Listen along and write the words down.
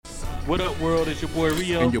What up, world? It's your boy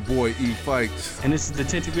Rio. And your boy Fikes. And this is the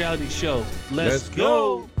Tinted Reality Show. Let's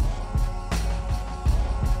go.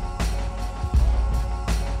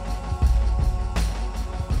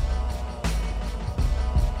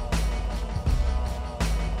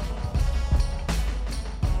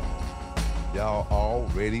 Y'all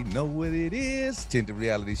already know what it is. Tinted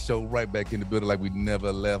Reality Show right back in the building like we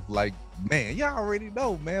never left. Like, man, y'all already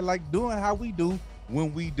know, man. Like doing how we do,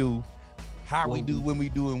 when we do, how we do, when we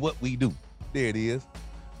do, and what we do. There it is.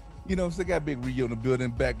 You know, so got Big Rio in the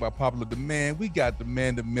building, backed by popular demand. We got the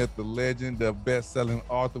man, the myth, the legend, the best-selling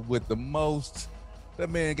author with the most. That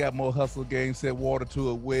man got more hustle game, set water to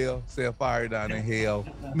a well, set fire down in hell.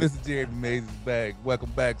 Mr. Jerry Mays is back.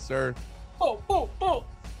 Welcome back, sir.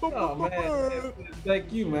 Oh man,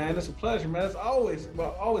 thank you, man. It's a pleasure, man. It's always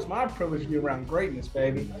my privilege to be around greatness,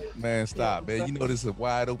 baby. Man, stop, man. You know this is a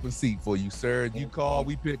wide open seat for you, sir. You call,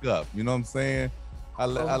 we pick up. You know what I'm saying? I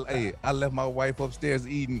left my wife upstairs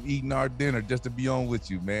eating our dinner just to be on with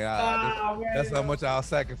you, man. That's how much I'll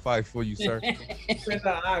sacrifice for you, sir.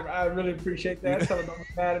 I really appreciate that. Tell her don't be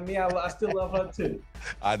mad at me. I still love her too.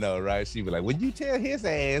 I know, right? She was like, "Would you tell his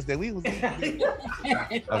ass that we was?" I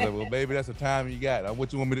was like, "Well, baby, that's the time you got.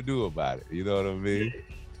 What you want me to do about it? You know what I mean?"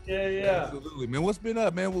 Yeah. Absolutely, man. What's been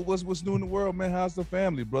up, man? What's new in the world, man? How's the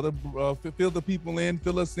family, brother? Fill the people in,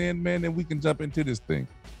 fill us in, man, and we can jump into this thing.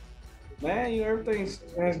 Man, everything's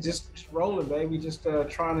just rolling, baby. Just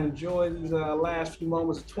trying to enjoy these last few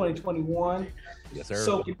moments of 2021. Yes, sir.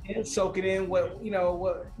 Soaking in what we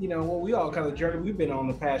all kind of journey we've been on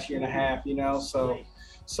the past year and a half. So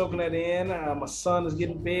soaking that in. My son is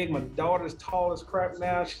getting big. My daughter's tall as crap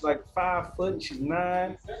now. She's like 5 foot and she's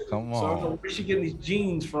 9. Come on. So I don't know where she's getting these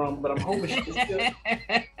genes from, but I'm hoping she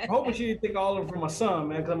didn't think all of them from my son,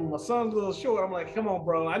 man. Because my son's a little short. I'm like, come on,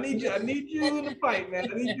 bro. I need you in the fight, man.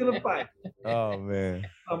 I need you in the fight. Oh man.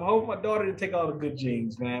 I'm hoping my daughter didn't take all the good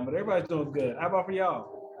genes, man. But everybody's doing good. How about for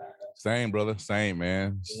y'all? Same, brother. Same,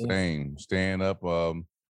 man. Same. Staying up,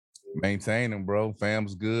 maintaining, bro.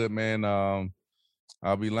 Fam's good, man.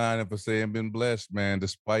 I'll be lying if I say I've been blessed, man,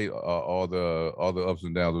 despite all the ups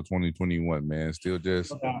and downs of 2021, man. Still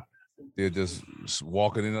just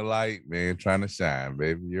walking in the light, man, trying to shine,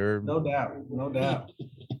 baby. No doubt.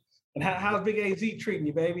 And how's Big AZ treating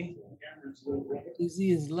you, baby? AZ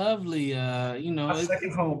is lovely. My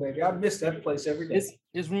second home, baby. I miss that place every day.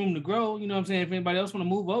 It's room to grow. You know what I'm saying? If anybody else want to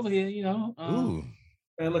move over here, Ooh.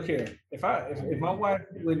 Man, look here. If my wife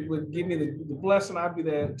would give me the blessing, I'd be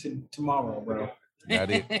there tomorrow, bro.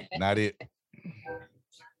 Not it.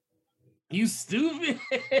 You stupid.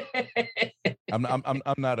 I'm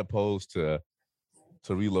not opposed to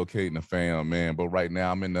relocating the fam, man. But right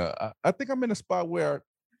now I think I'm in a spot where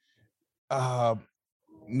not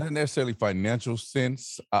necessarily financial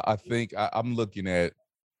sense. I think I'm looking at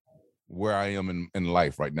where I am in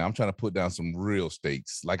life right now. I'm trying to put down some real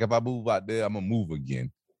stakes. Like if I move out there, I'm gonna move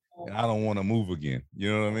again. And I don't want to move again.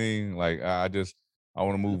 You know what I mean? Like I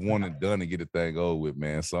want to move one and done and get the thing over with,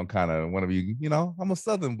 man. So I'm kind of one of you, I'm a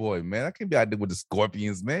Southern boy, man. I can't be out there with the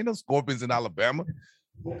Scorpions, man. No Scorpions in Alabama.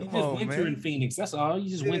 You just winter in Phoenix. That's all. You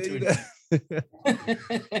just winter.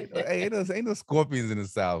 Hey, ain't no Scorpions in the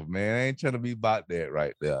South, man. I ain't trying to be about that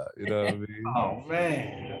right there. You know what I mean? Oh,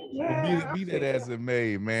 man. Be that as it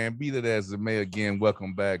may, man. Be that as it may. Again,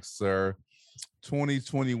 welcome back, sir.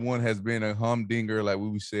 2021 has been a humdinger, like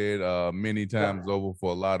we said many times over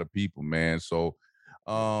for a lot of people, man. So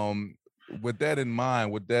with that in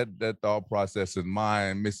mind, with that thought process in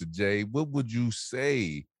mind, Mr. J, what would you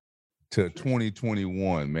say to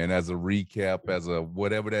 2021, man, as a recap, as a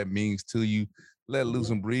whatever that means to you? Let loose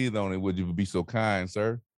and breathe on it. Would you be so kind,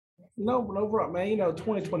 sir? No problem, man.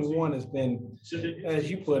 2021 has been,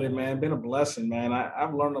 as you put it, man, been a blessing, man.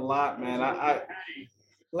 I've learned a lot, man.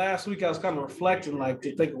 Last week I was kind of reflecting, like,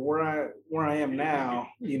 to think of where I am now,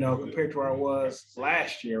 compared to where I was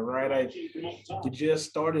last year, right? I just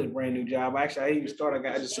started a brand new job. Actually,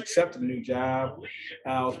 I just accepted a new job.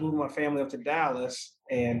 I was moving my family up to Dallas,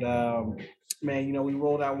 and man, we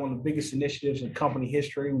rolled out one of the biggest initiatives in company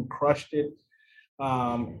history. We crushed it.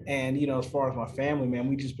 And as far as my family, man,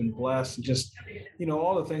 we just been blessed. And just,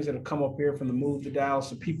 all the things that have come up here from the move to Dallas,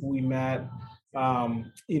 the people we met.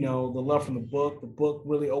 The love from the book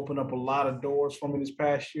really opened up a lot of doors for me this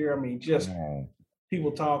past year. I mean, just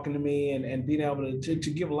people talking to me and being able to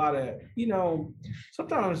give a lot of,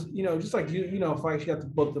 sometimes, just like Fikes, you got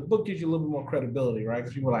the book gives you a little bit more credibility, right?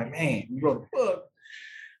 Because people are like, man, you wrote a book.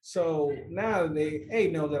 So now they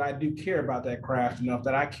know that I do care about that craft enough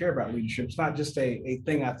that I care about leadership. It's not just a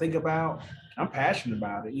thing I think about. I'm passionate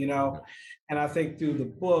about it, And I think through the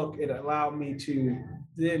book, it allowed me to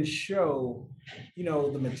then show,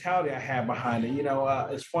 the mentality I have behind it.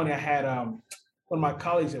 It's funny. I had one of my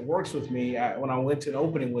colleagues that works with me. When I went to the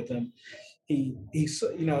opening with him, he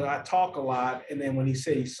I talk a lot, and then when he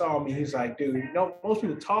said he saw me, he's like, dude, most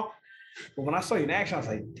people talk. But when I saw you in action, I was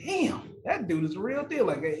like, damn, that dude is the real deal.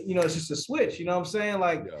 Like, it's just a switch, you know what I'm saying?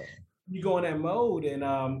 Like, you go in that mode.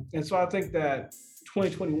 And so I think that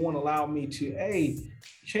 2021 allowed me to,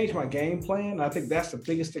 change my game plan. I think that's the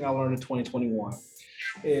biggest thing I learned in 2021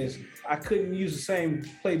 is I couldn't use the same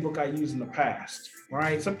playbook I used in the past,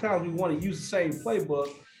 right? Sometimes we want to use the same playbook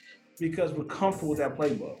because we're comfortable with that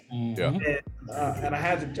playbook. Yeah. And I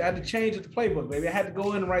had to change the playbook, baby. I had to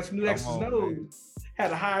go in and write some new X's and O's. Had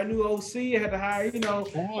to hire a new OC. I had to hire,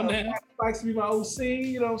 Fikes to be my OC.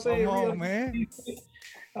 You know what I'm saying? Come on, man.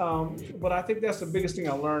 But I think that's the biggest thing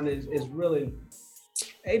I learned is really,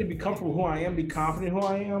 to be comfortable who I am, be confident who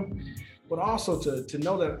I am, but also to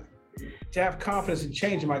know that, to have confidence in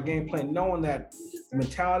changing my game plan, knowing that the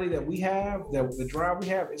mentality that we have, that the drive we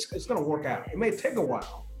have, it's going to work out. It may take a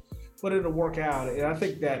while, but it'll work out. And I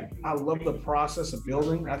think that I love the process of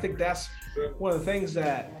building. I think that's one of the things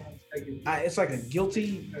that it's like a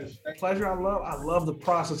guilty pleasure. I love the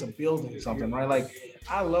process of building something, right? Like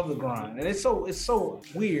I love the grind, and it's so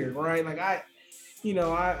weird, right? Like I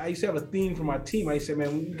used to have a theme for my team. I used to say,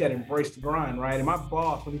 man, we got to embrace the grind, right? And my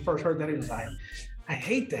boss, when he first heard that, he was like, I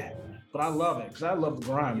hate that, but I love it because I love the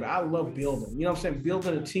grind. But I love building. You know what I'm saying?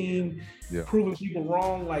 Building a team, proving people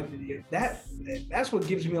wrong, like that's what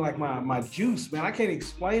gives me like my juice, man. I can't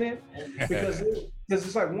explain it because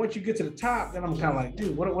it's like once you get to the top, then I'm kind of like,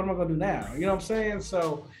 dude, what am I gonna do now? You know what I'm saying?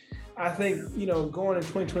 So I think, going in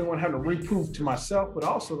 2021, having to reprove to myself, but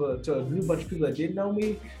also to a new bunch of people that didn't know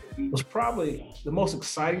me was probably the most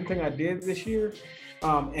exciting thing I did this year.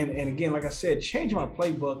 And again, like I said, changing my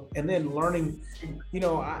playbook and then learning,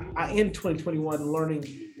 I in 2021 learning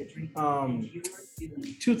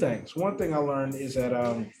two things. One thing I learned is that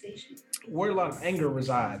where a lot of anger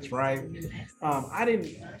resides, right? I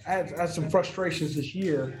had some frustrations this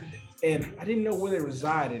year, and I didn't know where they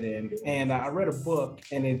resided in. And I read a book,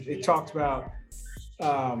 and it talked about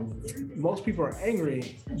most people are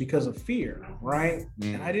angry because of fear, right?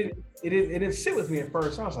 And it didn't sit with me at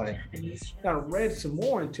first. I was like, I read some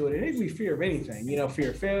more into it. It didn't be fear of anything, fear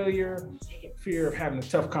of failure, fear of having a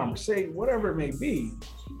tough conversation, whatever it may be.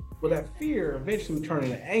 But that fear eventually would turn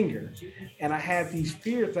into anger. And I had these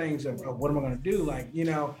fear things of what am I going to do? Like,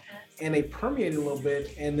 and they permeated a little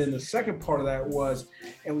bit. And then the second part of that was,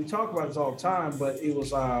 and we talk about this all the time, but it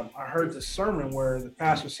was, I heard the sermon where the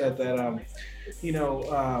pastor said that,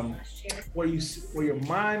 where your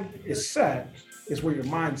mind is set is where your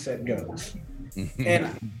mindset goes.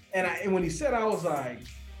 and when he said, I was like,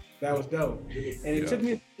 that was dope. And it took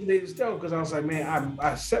me, it's dope because I was like, man,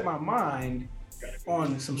 I set my mind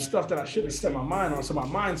on some stuff that I shouldn't set my mind on. So my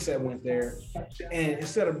mindset went there. And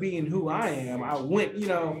instead of being who I am, I went,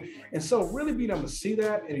 and so really being able to see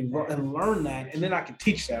that and learn that, and then I could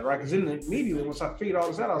teach that, right? Because then immediately once I figured all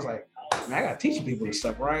this out, I was like, man, I got to teach people this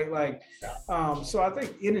stuff, right? Like, so I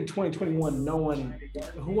think in 2021, knowing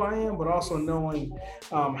who I am, but also knowing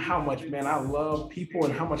how much, man, I love people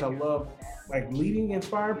and how much I love like leading,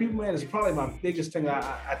 inspiring people, man, is probably my biggest thing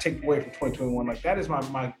I take away from 2021. Like that is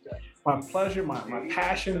my pleasure, my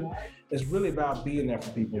passion is really about being there for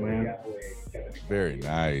people, man. Very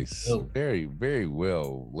nice. Very, very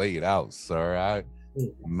well laid out, sir.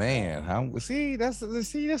 That's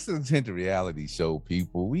the intent of reality show,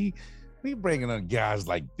 people. We bringing on guys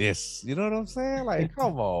like this. You know what I'm saying? Like,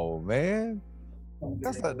 come on, man.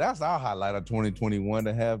 That's our highlight of 2021,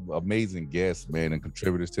 to have amazing guests, man, and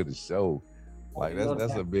contributors to the show. Like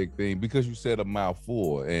that's a big thing, because you said a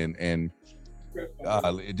mouthful, and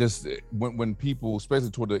it just when people, especially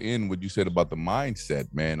toward the end, what you said about the mindset,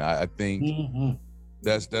 man, I think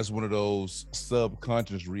that's one of those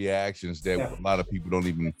subconscious reactions that a lot of people don't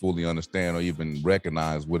even fully understand or even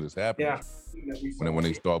recognize what is happening. When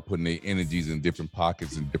they start putting their energies in different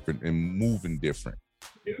pockets and moving different.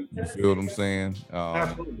 You feel what I'm saying?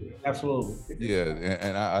 Absolutely. Yeah,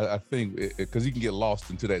 and I think because you can get lost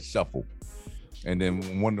into that shuffle, and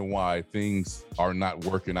then wonder why things are not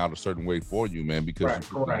working out a certain way for you, man, because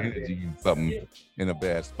you put energy in something in a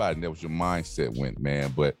bad spot, and that was your mindset went,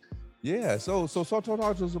 man. But yeah, so talk to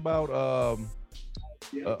us about oh,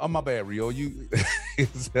 my bad, Rio. You I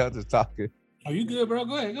was just talking. Are you good, bro?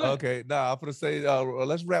 Go ahead. Okay, I'm gonna say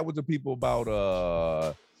let's rap with the people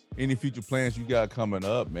about any future plans you got coming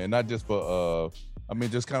up, man. Not just for I mean,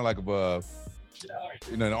 just kind of like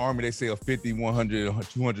in the Army, they say a 50, 100,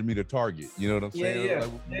 200 meter target. You know what I'm saying? Yeah.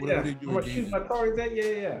 Like, what are you doing? I'm gonna shoot my target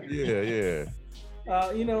at? Yeah.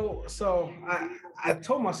 So I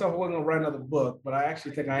told myself I wasn't gonna write another book, but I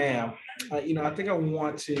actually think I am. I think I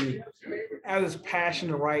want to have this passion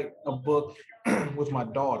to write a book with my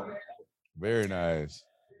daughter. Very nice.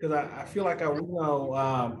 Because I feel like I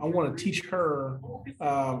want to teach her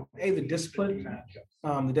the discipline,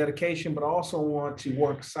 the dedication, but I also want to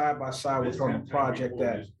work side by side with her on a project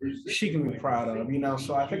that she can be proud of.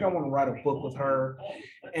 So I think I want to write a book with her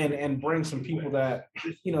and bring some people that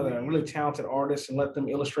that are really talented artists and let them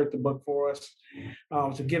illustrate the book for us,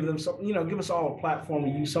 to give them some, give us all a platform to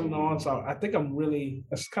use something on. So I think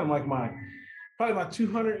that's kind of like probably my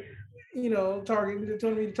 200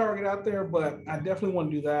 target out there, but I definitely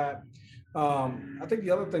want to do that. I think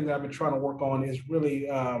the other thing that I've been trying to work on is really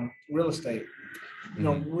real estate.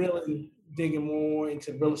 Really digging more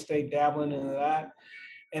into real estate, dabbling into that.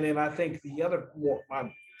 And then I think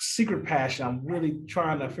my secret passion I'm really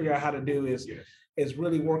trying to figure out how to do is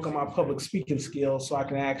really work on my public speaking skills so I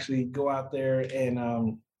can actually go out there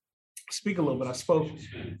and speak a little bit. I spoke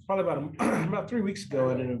probably about 3 weeks ago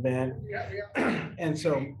at an event. And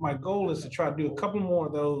so my goal is to try to do a couple more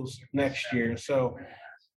of those next year. So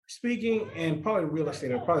speaking and probably real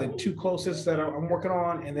estate are probably the two closest that I'm working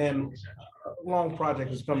on. And then a long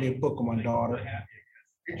project is going to be a book with my daughter.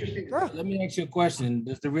 Let me ask you a question.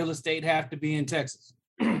 Does the real estate have to be in Texas?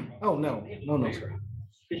 Oh, no, sir.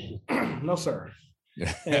 No, sir.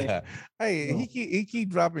 Hey, he keep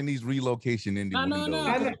dropping these relocation indie windows.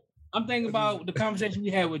 No. I'm thinking about the conversation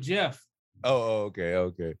we had with Jeff. Oh, okay.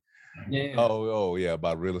 Yeah. Oh, yeah,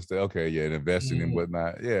 about real estate. Okay, yeah, and investing and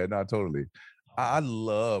whatnot. Yeah, no, totally. I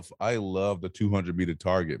love the 200 meter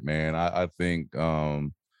target, man. I think,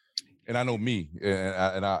 and I know me,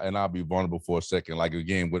 and I'll be vulnerable for a second. Like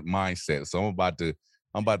again with mindset. So I'm about to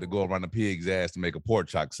go around the pig's ass to make a pork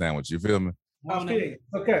chop sandwich. You feel me? Okay.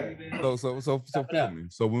 So feel me.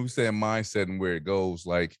 So when we say mindset and where it goes,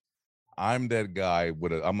 like, I'm that guy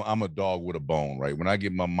I'm a dog with a bone, right? When I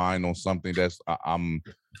get my mind on something I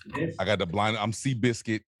got the blind, I'm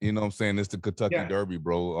Seabiscuit, you know what I'm saying? It's the Kentucky Derby,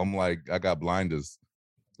 bro. I'm like, I got blinders.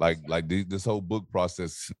 Like this whole book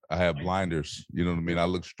process, I have blinders, you know what I mean? I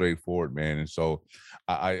look straight forward, man. And so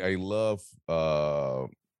I love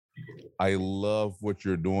what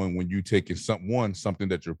you're doing when you taking something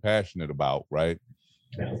that you're passionate about, right?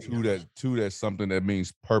 Two, that's something that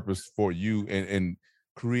means purpose for you and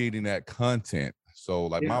creating that content. So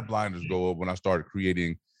like my blinders go up when I started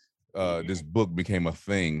creating this book became a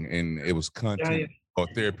thing, and it was content or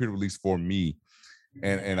therapeutic release for me,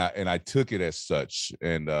 and I took it as such,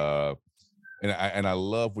 and I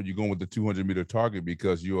love when you're going with the 200 meter target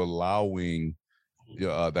because you're allowing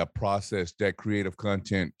that process, that creative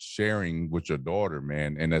content sharing with your daughter,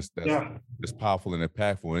 man, and that's powerful and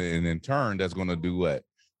impactful, and in turn that's going to do what?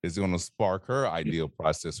 It's going to spark her ideal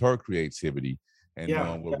process, her creativity, and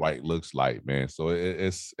knowing what right looks like, man. So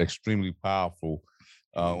it's extremely powerful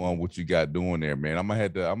on what you got doing there, man. I'm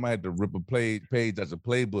gonna have to rip a page as a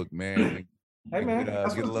playbook, man. Hey, man, get a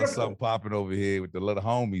little something popping over here with the little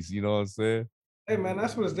homies. You know what I'm saying? Hey, man,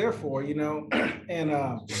 that's what it's there for, And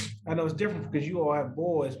I know it's different because you all have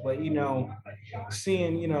boys, but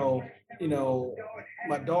seeing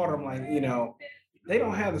my daughter, I'm like, they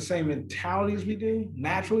don't have the same mentality as we do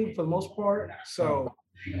naturally for the most part. So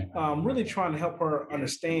really trying to help her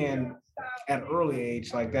understand at an early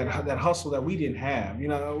age, like that hustle that we didn't have. We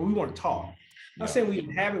weren't taught. I'm not saying we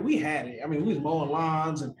didn't have it. We had it. I mean, we was mowing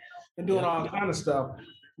lawns and doing all kind of stuff.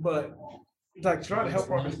 But like try to help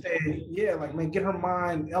her understand, like, man, get her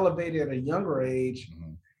mind elevated at a younger age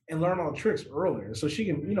and learn all the tricks earlier. So she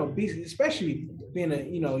can, be, especially being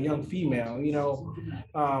a, young female,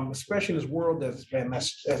 especially in this world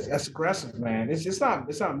that's aggressive, man. It's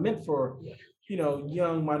not meant for,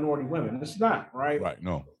 young minority women. It's not, right? Right.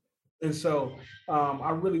 No. And so I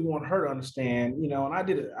really want her to understand, and I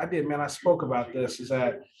did, man, I spoke about this, is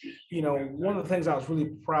that, one of the things I was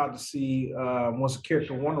really proud to see was the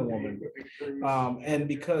character Wonder Woman. And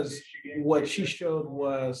because what she showed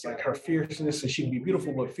was like her fierceness, and she can be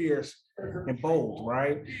beautiful, but fierce and bold,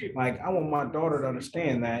 right? Like I want my daughter to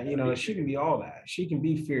understand that, she can be all that. She can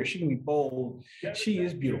be fierce. She can be bold. She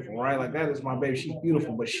is beautiful, right? Like that is my baby. She's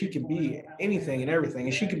beautiful, but she can be anything and everything.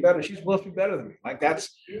 And she's supposed to be better than me. Like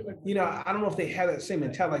that's, I don't know if they have that same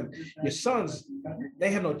mentality. Like your sons,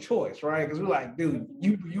 they have no choice, right? Because we're like, dude,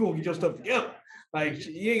 you gonna get your stuff together. Like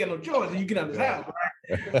you ain't got no choice. You get out of this house,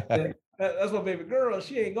 right? That's my baby girl.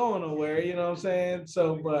 She ain't going nowhere. You know what I'm saying?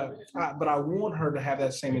 So, but I want her to have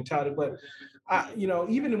that same mentality. But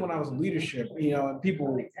even when I was in leadership, and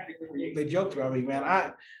people, they joked about me, man.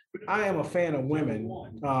 I am a fan of women,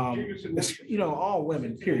 all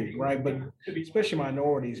women, period, right? But especially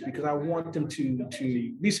minorities, because I want them to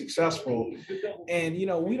be successful. And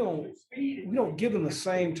we don't give them the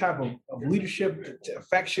same type of leadership,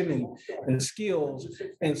 affection, and skills.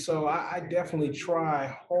 And so I definitely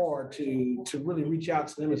try hard to really reach out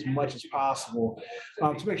to them as much as possible,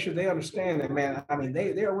 to make sure they understand that, man. I mean,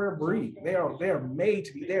 they're a rare breed. They're made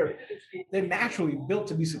to be there. They're naturally built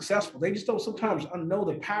to be successful. They just don't sometimes know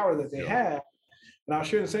the power that they have. And I'll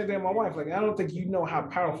share the same thing with my wife. Like, I don't think you know how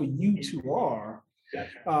powerful you two are,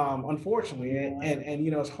 unfortunately. And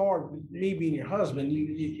it's hard, me being your husband,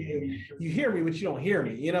 you hear me, but you don't hear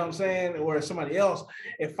me. You know what I'm saying? Or somebody else,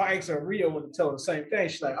 if Fikes or Rio would tell her the same thing,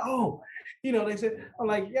 she's like, oh, they said, I'm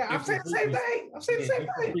like, yeah, I'm saying the same thing. I'm saying the same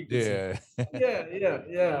thing.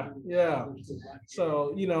 Yeah.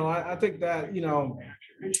 So, I think that,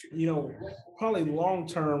 probably long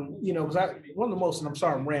term, because one of the most, and I'm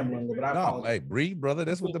sorry I'm rambling, but I apologize. Hey, breathe, brother.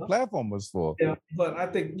 That's what the platform was for. Yeah, but I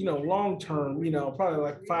think, long term, probably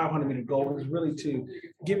like 500-meter goal is really to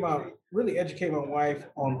really educate my wife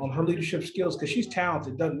on her leadership skills, because she's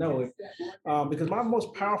talented, doesn't know it. Because my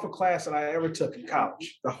most powerful class that I ever took in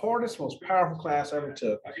college, the hardest, most powerful class I ever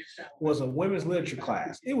took, was a women's literature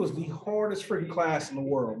class. It was the hardest freaking class in the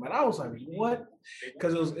world, man. I was like, what?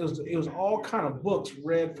 Because it was all kind of books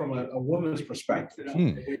read from a woman's perspective.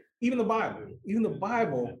 Even the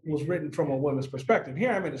Bible was written from a woman's perspective.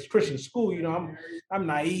 Here I'm at this Christian school, I'm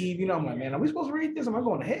naive, I'm like, man, are we supposed to read this? Am I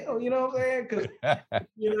going to hell? You know what I'm saying? Because,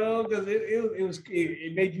 because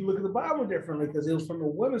it made you look at the Bible differently, because it was from a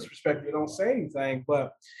woman's perspective. It don't say anything,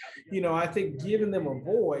 but, I think giving them a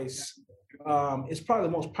voice is probably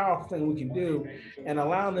the most powerful thing we can do, and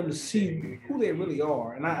allowing them to see who they really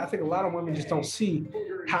are. And I think a lot of women just don't see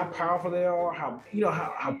how powerful they are, how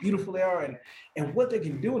beautiful they are, and what they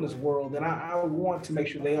can do in this world. And I want to make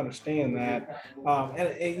sure they understand that.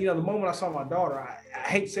 And the moment I saw my daughter, I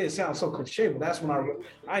hate to say it sounds so cliche, but that's when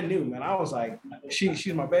I knew, man. I was like, she's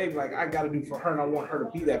my baby. Like, I got to do for her, and I want her to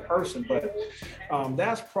be that person. But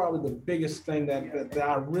that's probably the biggest thing that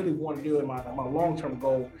I really want to do in my long-term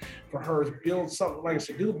goal for her, is build something, like I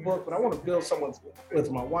said, do the book, but I want to build something with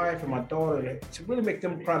my wife and my daughter to really make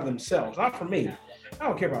them proud of themselves. Not for me. I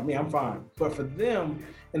don't care about me. I'm fine. But for them,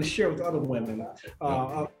 and to share with other women,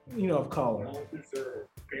 of color.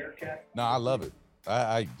 No, I love it.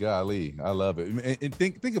 I love it. And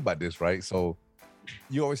think about this, right? So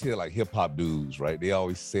you always hear like hip hop dudes, right? They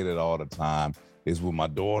always say that all the time. It's when my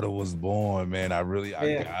daughter was born, man. I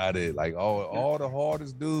got it. Like all the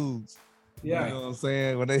hardest dudes. Yeah. You know what I'm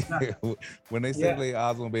saying? When they say lay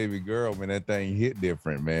eyes on baby girl, man, that thing hit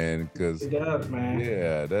different, man. Because it does, man.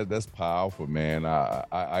 Yeah, that's powerful, man.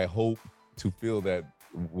 I hope to feel that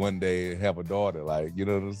one day, have a daughter, like, you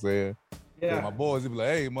know what I'm saying? Yeah. So my boys will be like,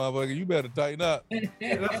 hey, motherfucker, you better tighten up.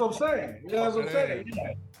 That's what I'm saying. That's what I'm saying.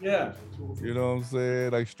 Yeah. You know what I'm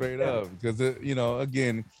saying? Like, straight up. Because,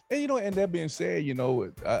 again, and that being said,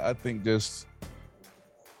 I think just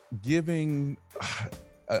giving,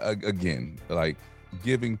 again, like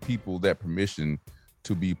giving people that permission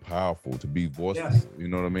to be powerful, to be voiceful. Yes. You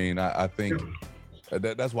know what I mean? I think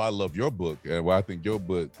that's why I love your book, and why I think your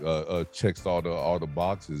book checks all the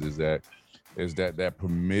boxes, is that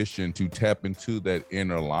permission to tap into that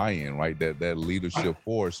inner lion, right? That leadership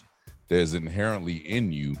force that's inherently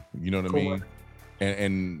in you. You know what I mean?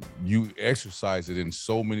 And you exercise it in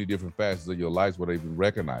so many different facets of your life without even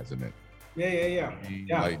recognizing it. Yeah.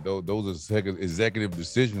 Like those executive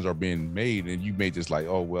decisions are being made, and you may just like,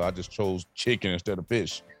 oh well, I just chose chicken instead of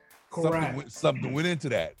fish. Correct. Something went into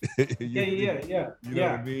that. Yeah. You know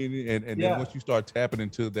what I mean? And then once you start tapping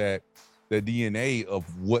into the DNA of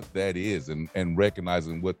what that is, and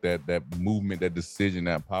recognizing what that movement, that decision,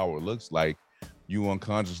 that power looks like, you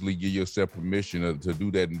unconsciously give yourself permission to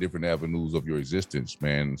do that in different avenues of your existence,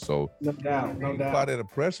 man. So no doubt. Apply that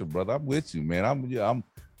pressure, brother. I'm with you, man.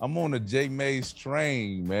 I'm on the J Mays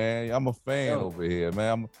train, man. I'm a fan over here,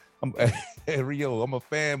 man. I'm Rio. I'm a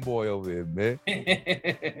fanboy over here, man.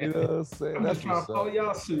 You know what I'm saying? I'm just trying to follow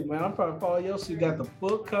y'all suit, man. I'm trying to follow your suit. Got the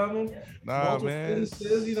book coming. Nah, man.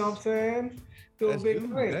 You know what I'm saying?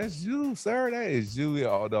 That's you, sir. That is you.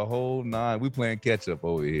 The whole nine. We playing catch up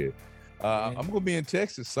over here. I'm gonna be in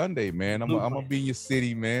Texas Sunday, man. I'm gonna be in your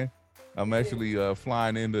city, man. I'm actually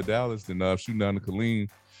flying into Dallas and shooting down to Killeen.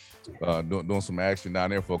 Doing some action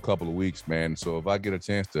down there for a couple of weeks, man. So if I get a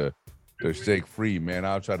chance to shake free, man,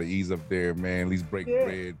 I'll try to ease up there, man. At least break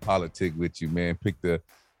bread, politic with you, man. Pick the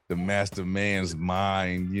the master man's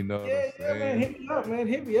mind. You know what I'm saying? Man. Hit me up, man.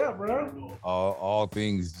 Hit me up, bro. All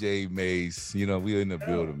things Jay Mace. You know, we in the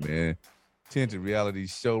building, man. Tinted Reality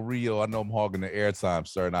Show. Rio, I know I'm hogging the airtime,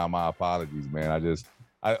 sir. Now my apologies, man.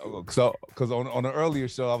 Because on the earlier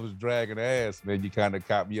show I was dragging ass, man. You kind of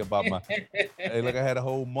caught me about my. Hey, look, I had a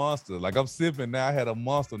whole monster. Like I'm sipping now. I had a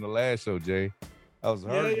monster on the last show, Jay. I was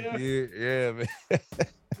hurt. Yeah, man.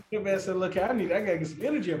 Your man said, "Look, I gotta get some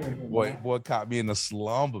energy up here." Boy, caught me in a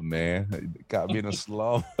slumber, man. Caught me in a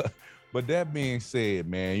slumber. But that being said,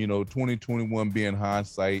 man, 2021 being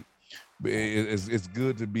hindsight, it's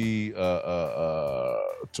good to be to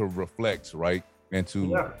reflect, right, and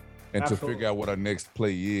to figure out what our next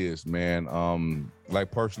play is, man.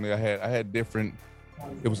 Like personally, I had different.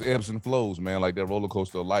 It was ebbs and flows, man. Like that roller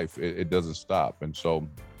coaster of life, it doesn't stop, and so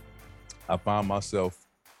I found myself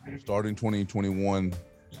starting 2021,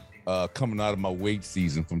 coming out of my weight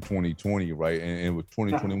season from 2020, right, and with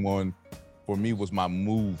 2021. For me, was my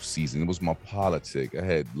move season. It was my politic. I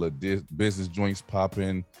had business joints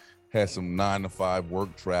popping, had some 9-to-5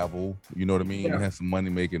 work travel. You know what I mean? Yeah. Had some money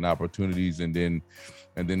making opportunities, and then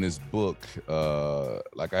this book.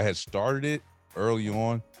 Like I had started it early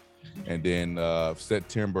on, and then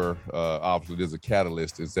September. Obviously, there's a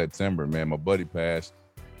catalyst in September. Man, my buddy passed,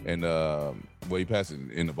 and he passed in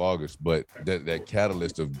the end of August. But that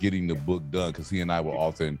catalyst of getting the book done, because he and I were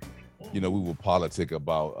often. We will politic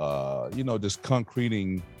about, just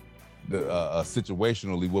concreting the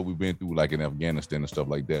situationally what we've been through, like in Afghanistan and stuff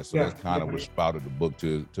like that. So that's kind of what sprouted the book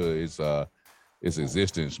to its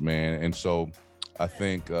existence, man. And so I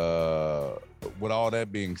think with all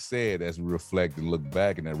that being said, as we reflect and look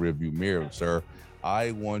back in that rearview mirror, sir,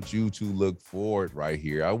 I want you to look forward right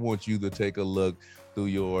here. I want you to take a look through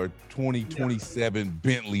your 2027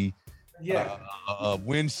 Bentley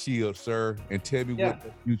windshield, sir, and tell me what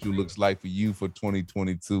the future looks like for you for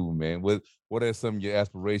 2022, man. What are some of your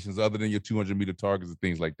aspirations other than your 200-meter targets and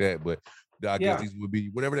things like that? But I guess these would be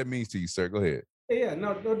whatever that means to you, sir. Go ahead. Yeah,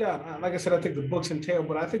 no doubt. Like I said, I think the books entail,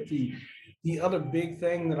 but I think the other big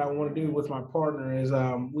thing that I want to do with my partner is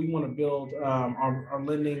we want to build our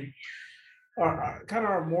lending. Kind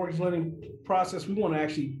of our mortgage lending process. We want to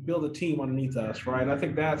actually build a team underneath us, right? I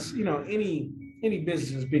think that's any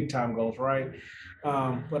business is big time goals, right?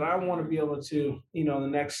 But I want to be able to, the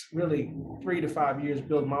next really 3 to 5 years,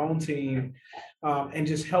 build my own team and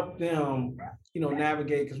just help them,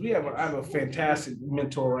 navigate. Because I have a fantastic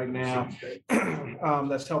mentor right now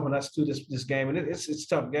that's helping us through this game, and it's a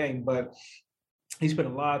tough game, but he spent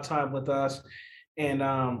a lot of time with us. And,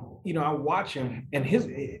 I watch him, and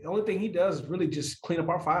the only thing he does is really just clean up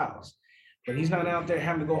our files. But he's not out there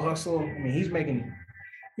having to go hustle. I mean, he's making,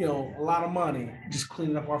 a lot of money just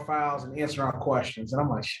cleaning up our files and answering our questions. And I'm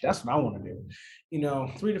like, that's what I want to do.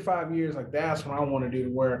 3 to 5 years, like that's what I want to do,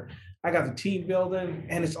 where I got the team building.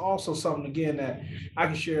 And it's also something, again, that I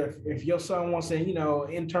can share. If your son wants an,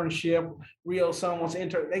 internship, Rio's son wants an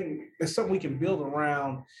intern, it's something we can build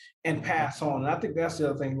around and pass on. And I think that's the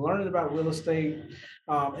other thing, learning about real estate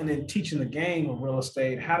and then teaching the game of real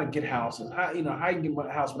estate, how to get houses, how you can get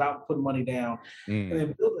a house without putting money down, and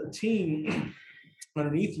then build a team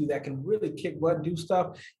underneath you that can really kick butt, do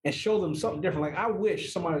stuff, and show them something different. Like I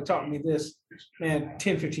wish somebody taught me this, man,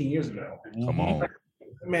 10, 15 years ago. Come on.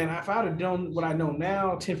 Man, if I'd have done what I know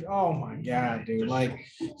now, oh my God, dude. Like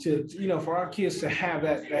for our kids to have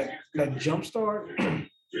that jump start,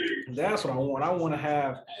 that's what I want. I want to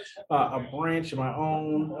have a branch of my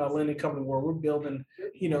own lending company where we're building,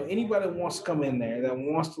 anybody that wants to come in there, that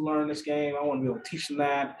wants to learn this game, I want to be able to teach them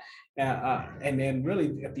that. And then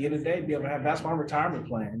really at the end of the day, be able to have, that's my retirement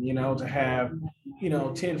plan, to have,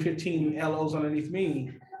 10, 15 LOs underneath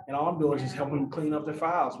me. And all I'm doing is just helping them clean up their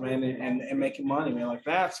files, man, and making money, man. Like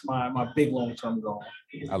that's my big long-term goal.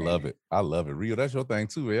 I love it. Rio, that's your thing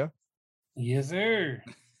too, yeah? Yes, sir.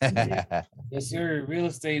 Yes, sir. Real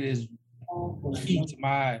estate is key to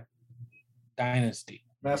my dynasty.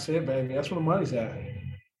 That's it, baby. That's where the money's at.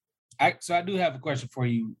 So I do have a question for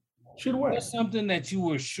you. Shoot away. What's something that you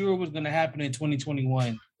were sure was going to happen in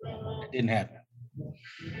 2021 that didn't happen?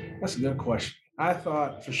 That's a good question. I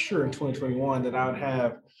thought for sure in 2021 that I would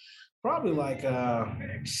have probably like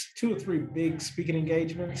 2 or 3 big speaking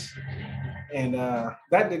engagements. And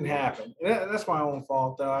that didn't happen. That's my own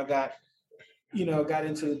fault, though. I got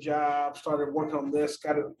into the job, started working on this,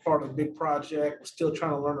 got a part of a big project, still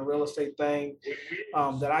trying to learn the real estate thing,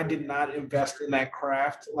 that I did not invest in that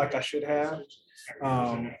craft like I should have.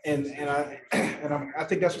 And I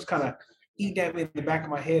think that's what's kind of eating at me in the back of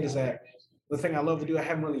my head is that the thing I love to do, I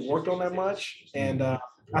haven't really worked on that much. And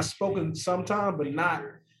I've spoken sometime, but not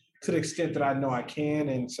to the extent that I know I can.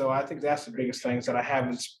 And so I think that's the biggest things that I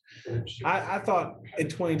haven't. I thought in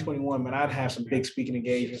 2021, man, I'd have some big speaking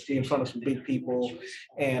engagements, be in front of some big people,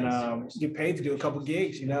 and get paid to do a couple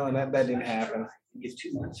gigs, you know, and that didn't happen.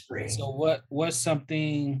 So what's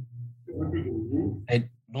something that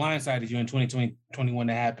blindsided you in 2021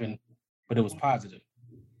 that happened, but it was positive?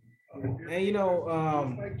 And you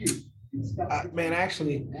know, man,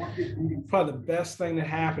 actually, probably the best thing that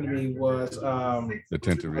happened to me was the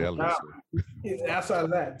tinted reality. Outside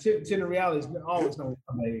of that, tinted reality is always number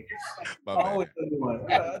one, baby. Always number one.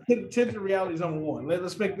 Tinted reality is number one.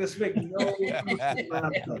 Let's make no.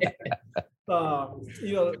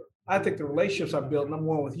 You know, I think the relationships I built, number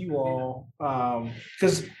one with you all,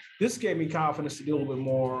 because this gave me confidence to do a little bit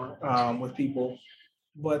more with people.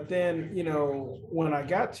 But then, you know, when I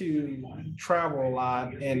got to travel a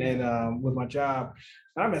lot and with my job,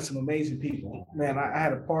 I met some amazing people. Man, I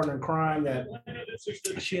had a partner in crime that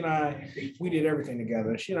she and I, we did everything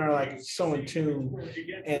together. She and I are like so in tune.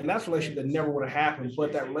 And that's a relationship that never would have happened.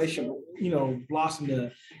 But that relationship, you know, blossomed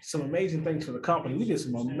into some amazing things for the company. We did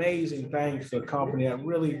some amazing things for the company that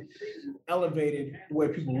really elevated the way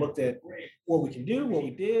people looked at what we can do, what we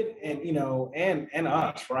did, and you know, and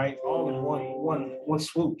us, right? All in one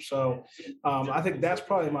swoop. So I think that's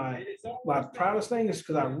probably my proudest thing, is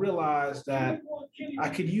because I realized that I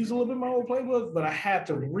could use a little bit of my old playbook, but I had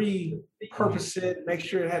to repurpose it, make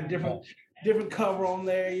sure it had different cover on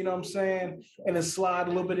there, you know what I'm saying? And then slide a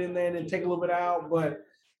little bit in there and then take a little bit out. But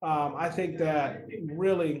I think that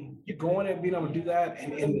really going and being able to do that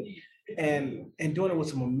and doing it with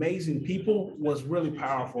some amazing people was really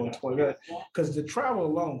powerful in 20, because the travel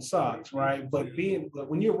alone sucks, right? But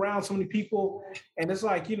when you're around so many people, and it's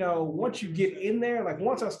like, you know, once you get in there, like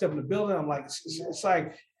once I step in the building, I'm like, it's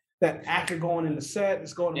like that actor going in the set,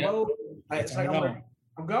 it's going to mode. It's like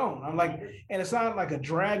I'm gone. I'm like, and it's not like a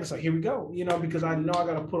drag. It's like, here we go, you know, because I know I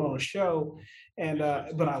got to put on a show, and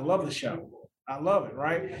but I love the show. I love it,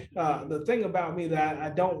 right? The thing about me that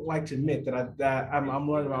I don't like to admit that I'm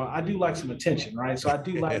learning about, I do like some attention, right? So I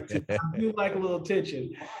do like a little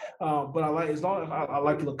attention, but I like, as long as I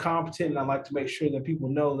like to look competent, and I like to make sure that people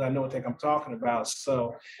know that I know what I'm talking about.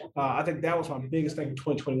 So I think that was my biggest thing in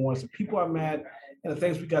 2021 is the people I met and the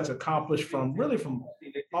things we got to accomplish from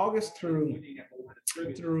August through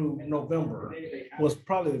November was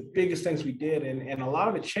probably the biggest things we did, and a lot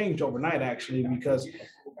of it changed overnight actually, because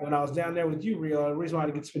when I was down there with you, Rio, the reason why I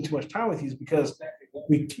didn't get to spend too much time with you is because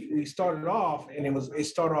we started off, and it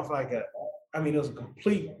started off like it was a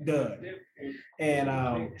complete dud,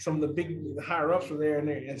 and some of the big higher ups were there,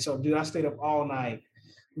 and so dude, I stayed up all night,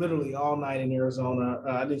 literally all night in Arizona.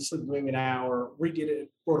 I didn't sleep maybe an hour, redid it,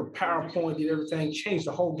 wrote a PowerPoint, did everything, changed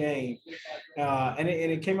the whole game. And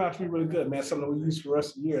it came out to be really good, man. Something that we use for the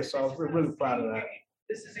rest of the year. So I was really proud of that.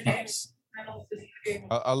 Nice.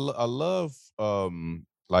 I love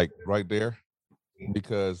like right there,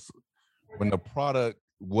 because when the product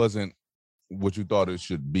wasn't what you thought it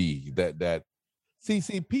should be,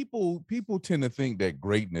 see people tend to think that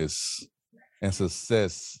greatness and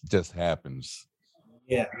success just happens.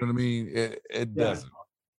 Yeah. You know what I mean? It doesn't.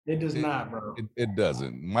 It does not, bro. It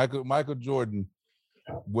doesn't. Michael Jordan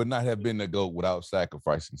would not have been the GOAT without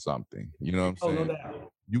sacrificing something. You know what I'm saying? No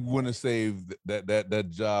doubt. You wouldn't have saved that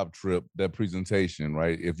job trip, that presentation,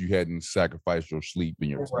 right? If you hadn't sacrificed your sleep and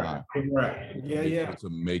your time. Right. Yeah. To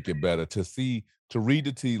make it better, to read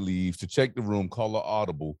the tea leaves, to check the room, call an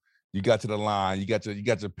audible. You got to the line. You got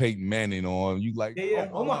your Peyton Manning on. You like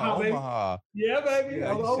Omaha, baby. Omaha. Yeah, baby.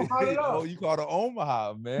 Yeah, you call it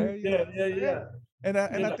Omaha, man. Yeah. And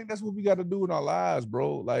I think that's what we got to do in our lives,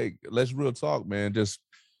 bro. Like, let's real talk, man. Just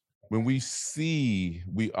when we see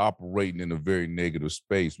we operating in a very negative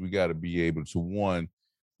space, we got to be able to, one,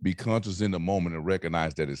 be conscious in the moment and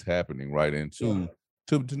recognize that it's happening, right? And two,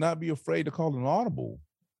 to not be afraid to call an audible.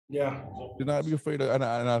 Yeah. Do not be afraid of, and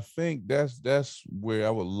I think that's where I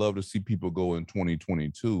would love to see people go in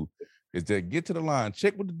 2022, is that get to the line,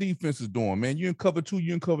 check what the defense is doing, man. You in cover 2,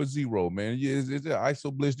 you in cover 0, man. Is there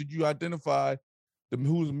ISO blitz? Did you identify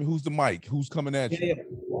who's the mic? Who's coming at you? Yeah.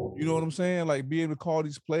 You know what I'm saying? Like, be able to call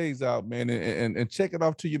these plays out, man, and check it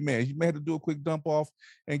off to your man. You may have to do a quick dump off,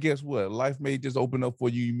 and guess what? Life may just open up for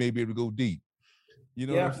you. You may be able to go deep. You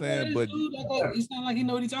know what I'm saying? But it's not like he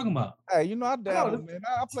know what he's talking about. Hey, you know, I dabble, man.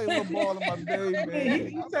 I play a little ball in my day, man.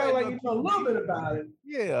 He sounds like you know a little bit about it.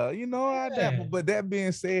 Yeah, you know, I dabble. But that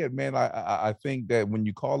being said, man, I think that when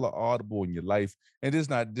you call an audible in your life, and it's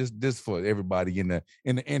not just for everybody in the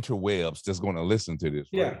interwebs that's going to listen to this.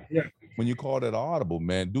 Right? Yeah. When you call that audible,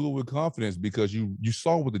 man, do it with confidence, because you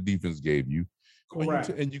saw what the defense gave you. Correct.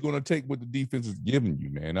 And you're going to take what the defense is giving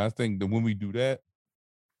you, man. I think that when we do that,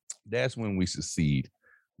 that's when we succeed.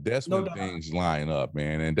 That's No when doubt. things line up,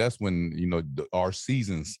 man. And that's when, our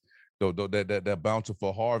seasons, that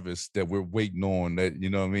bountiful harvest that we're waiting on, that,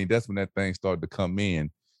 what I mean? That's when that thing started to come in.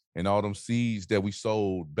 And all them seeds that we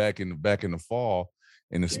sowed back in the fall,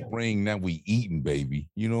 in the spring, now we eating, baby.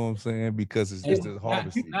 You know what I'm saying? Because it's just a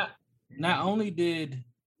harvest season. Not only did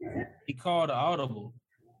he call the audible,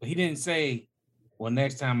 but he didn't say, well,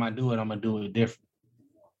 next time I do it, I'm going to do it different.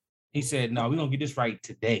 He said, no, we're going to get this right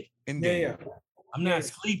today. Yeah. I'm not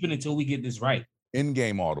sleeping until we get this right.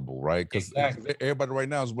 In-game audible, right? Because everybody right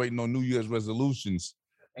now is waiting on New Year's resolutions.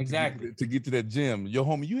 Exactly. To get to that gym. Yo,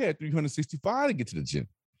 homie, you had 365 to get to the gym.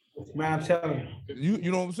 Man, I'm telling you.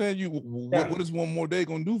 You know what I'm saying? What is one more day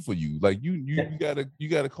gonna do for you? Like you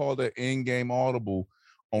gotta call that in-game audible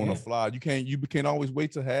on the fly. You can't always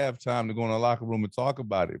wait to have time to go in the locker room and talk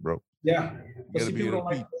about it, bro. Yeah. But see, people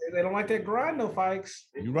they don't like that grind, though, Fikes.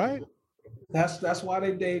 You right. That's why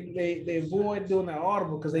they avoid doing that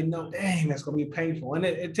audible, because they know, dang, that's gonna be painful, and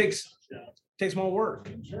it takes more work.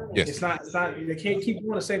 Yes. It's not they can't keep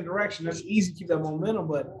going the same direction. That's easy to keep that momentum,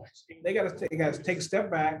 but they gotta take a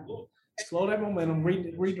step back, slow that momentum,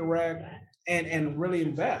 redirect, and really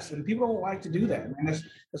invest. And people don't like to do that, man.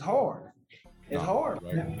 It's hard. It's hard.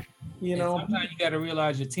 Right. Sometimes you gotta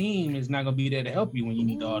realize your team is not gonna be there to help you when you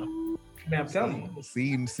need the audible. Man, I'm telling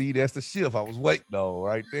you. See, that's the shift I was waiting on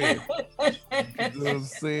right there. You know what I'm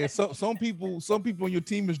saying? Some people on your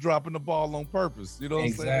team is dropping the ball on purpose. You know what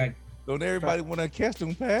I'm saying? Don't everybody want to catch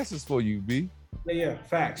them passes for you, B? Yeah,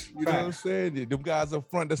 facts. You know what I'm saying? Them guys up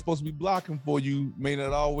front that's supposed to be blocking for you may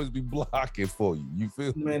not always be blocking for you. You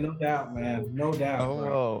feel me? Man, no doubt, man. No doubt.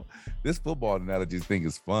 Oh, this football analogy thing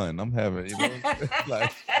is fun. I'm having,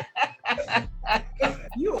 like.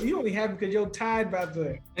 You only happy because you're tired about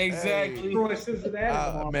the exactly.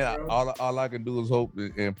 Man, all I can do is hope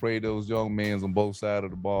and pray those young men on both sides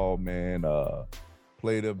of the ball, man,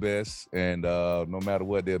 play their best, and no matter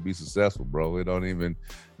what, they'll be successful, bro. It don't even.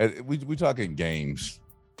 We talking games.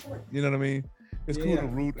 You know what I mean? It's cool to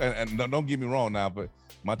root, and don't get me wrong now, but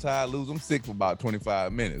my Tide lose, I'm sick for about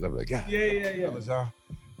 25 minutes. I'm like, God,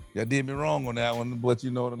 y'all did me wrong on that one, but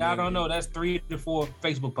you know what I mean? I don't know. That's 3 to 4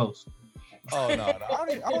 Facebook posts. Oh no,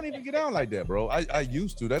 I don't even get down like that, bro. I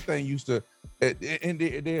used to. That thing used to, and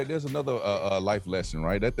there's another life lesson,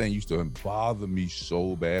 right? That thing used to bother me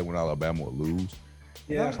so bad when Alabama would lose.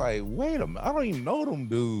 Yeah, I was like, wait a minute, I don't even know them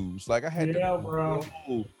dudes. Like I had to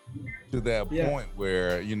go to that point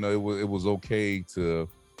where it was okay to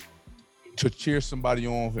cheer somebody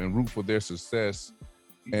on and root for their success,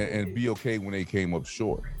 and be okay when they came up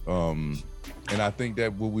short. And I think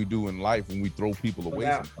that what we do in life when we throw people away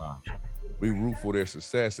sometimes. We root for their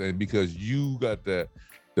success, and because you got the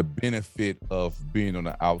benefit of being on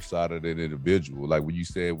the outside of that individual, like when you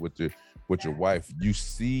said with your wife, you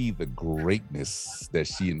see the greatness that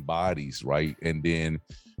she embodies, right? And then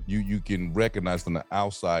you can recognize from the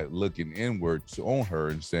outside looking inward on her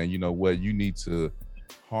and saying, you know what, you need to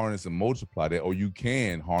harness and multiply that, or you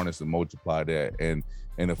can harness and multiply that and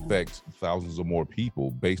affect thousands of more people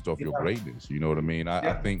based off your greatness. You know what I mean?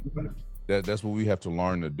 I think that's what we have to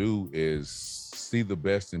learn to do, is see the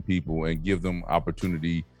best in people and give them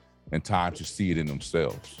opportunity and time to see it in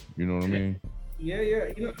themselves. You know what I mean? Yeah.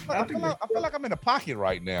 I feel like I'm in a pocket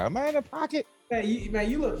right now. Am I in a pocket? Man,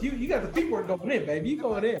 you look, you got the feet work going in, baby. You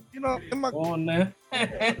going in. Am I going there?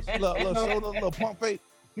 little pump fake.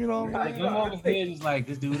 You know, like I'm over here just like,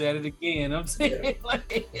 this dude at it again. I'm saying,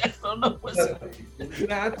 like, I don't know what's up.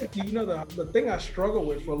 I think the thing I struggled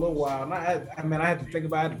with for a little while, and I had to think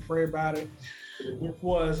about it and pray about it,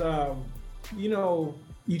 was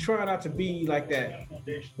you try not to be like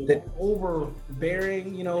that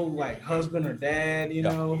overbearing, like husband or dad,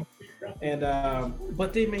 and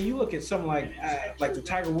but then, man, you look at something like the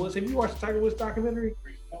Tiger Woods. Have you watched the Tiger Woods documentary?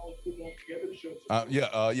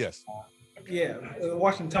 Yes. Yeah,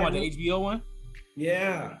 watching the HBO one.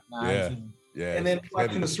 Yeah. Yeah. And then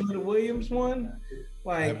watching the Serena Williams one,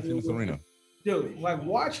 like Serena. Dude, like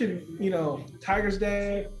watching, Tiger's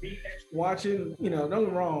dad, watching, don't get me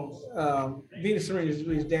wrong, Venus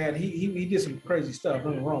Serena's dad, he did some crazy stuff,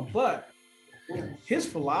 don't get me wrong, but his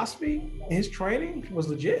philosophy, his training was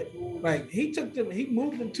legit. Like he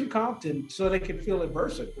moved them to Compton so they could feel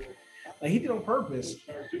adversity. Like he did on purpose,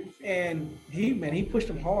 and he pushed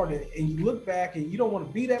them hard. And you look back, and you don't want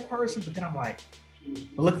to be that person. But then I'm like,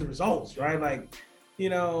 look at the results, right? Like,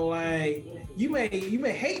 like you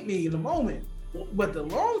may hate me in the moment, but the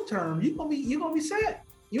long term, you gonna be set.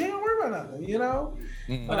 You ain't gonna worry about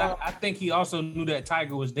nothing, But I think he also knew that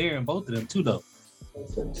Tiger was there in both of them too, though.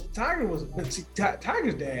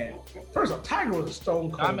 Tiger's dad. First off, Tiger was a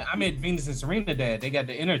stone cold. I'm at Venus and Serena dad. They got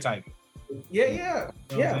the inner Tiger. Yeah.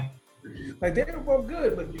 Like they were both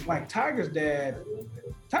good, but like Tiger's dad,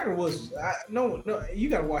 Tiger was no. You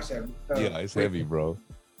gotta watch that. Yeah, it's heavy, bro.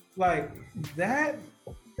 Like that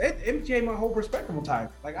changed my whole perspective on Tiger.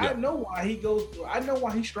 Like I know why he goes through. I know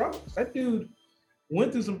why he struggles. That dude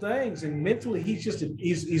went through some things, and mentally he's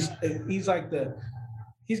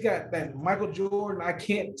got that Michael Jordan. I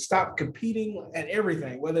can't stop competing at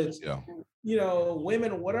everything, whether it's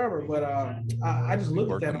women or whatever. But I just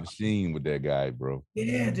looked at that machine with that guy, bro.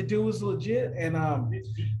 Yeah, the dude was legit, and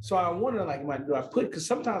so I wonder, like, do I put? Because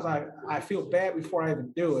sometimes I feel bad before I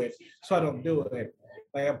even do it, so I don't do it.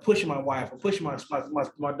 Like I'm pushing my wife, I'm pushing my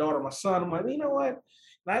daughter, my son. I'm like, you know what?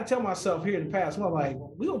 And I tell myself here in the past, I'm like,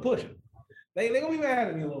 we gonna push them. They gonna be mad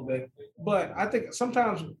at me a little bit, but I think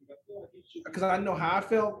sometimes because I know how I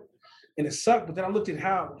felt and it sucked, but then I looked at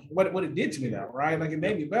what it did to me now, right? Like it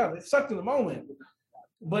made me better. It sucked in the moment,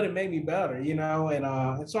 but it made me better,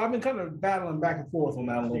 and so I've been kind of battling back and forth on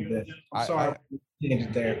that a little bit. I'm sorry.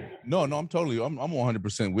 There. No, I'm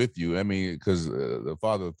 100% with you. I mean, because the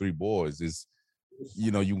father of 3 boys is,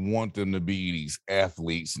 you want them to be these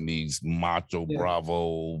athletes and these macho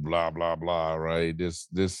bravo, blah, blah, blah, right? This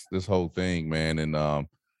whole thing, man. And I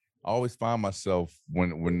always find myself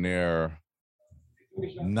when they're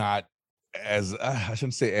not as, I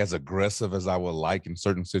shouldn't say as aggressive as I would like in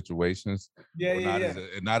certain situations.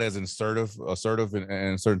 Not as assertive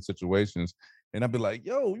in certain situations. And I'd be like,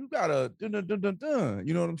 yo, you gotta, you know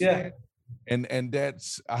what I'm saying? And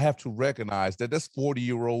that's, I have to recognize that's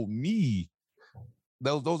 40-year-old me.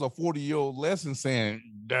 Those are 40-year-old lessons saying,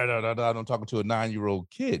 I'm talking to a 9-year-old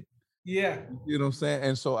kid. Yeah. You know what I'm saying?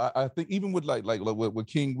 And so I think even with like with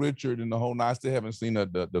King Richard and the whole night, I still haven't seen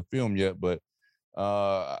the film yet, but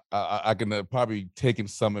I can probably take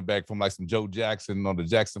something back from like some Joe Jackson on the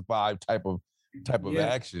Jackson 5 type of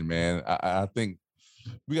action, man. I think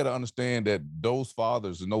we got to understand that those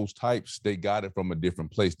fathers and those types, they got it from a different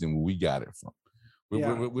place than where we got it from.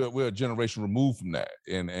 We're a generation removed from that,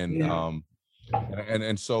 and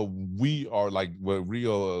so we are, like what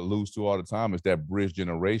Rio alludes to all the time, is that bridge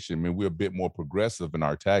generation. I mean, we're a bit more progressive in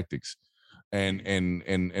our tactics, and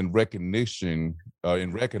recognition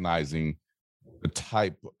in recognizing the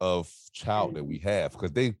type of child that we have,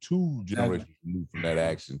 because they 2 generations removed from that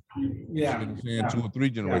action. Yeah, you know what I'm saying? 2 or 3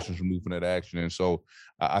 generations removed from that action, and so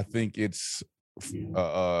I think it's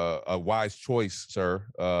a wise choice, sir.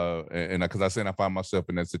 And because I said I find myself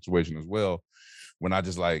in that situation as well, when I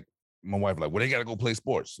just like my wife, like, well, they got to go play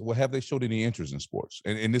sports. Well, have they showed any interest in sports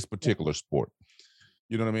and in this particular sport?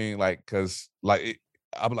 You know what I mean? Like, because like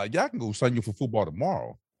I'll be like, yeah, I can go sign you for football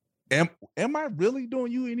tomorrow. Am I really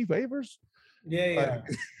doing you any favors? Yeah.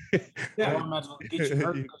 I'm not gonna get you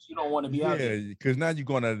hurt because you don't want to be out there. Yeah, because now you're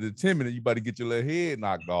going out of the 10 minutes, you about to get your little head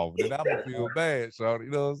knocked off. And then I'm gonna feel bad, so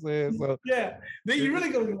you know what I'm saying? So then you really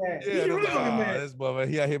gonna be mad. Yeah, you really gonna be mad. This brother,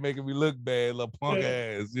 he out here making me look bad, little punk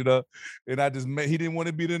ass, And I just he didn't want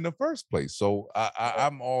to be there in the first place. So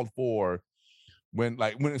I'm all for when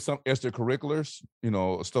it's some extracurriculars,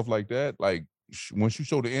 stuff like that. Like once you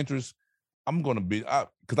show the interest, I'm gonna be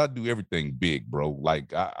because I do everything big, bro.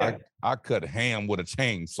 Like I cut ham with a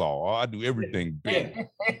chainsaw. I do everything big.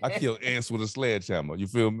 I kill ants with a sledgehammer. You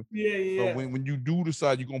feel me? Yeah. So when you do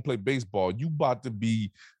decide you're gonna play baseball, you about to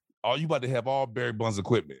have all Barry Bonds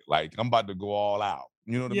equipment. Like I'm about to go all out.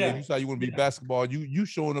 You know what I mean? You decide you want to be basketball, you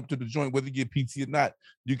showing up to the joint, whether you get PT or not.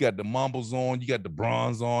 You got the mumbles on, you got the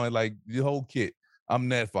bronze on, like the whole kit. I'm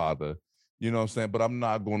that father. You know what I'm saying? But I'm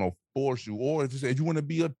not going to force you. Or if you want to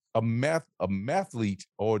be a mathlete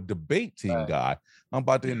or debate team guy, I'm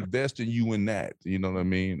about to invest in you in that. You know what I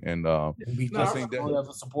mean? And I think that as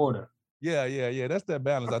a supporter. Yeah. That's that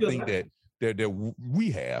balance. I think that we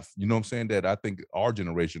have. You know what I'm saying? That I think our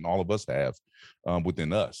generation, all of us have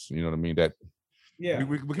within us. You know what I mean? That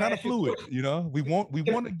we're kind of fluid. We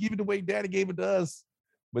want to give it the way Daddy gave it to us,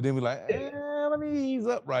 but then we're like, let me ease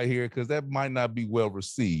up right here because that might not be well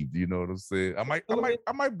received. You know what I'm saying? I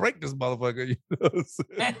might break this motherfucker. You know what I'm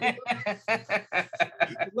saying?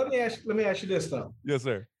 Let me ask you this though. Yes,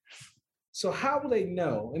 sir. So how will they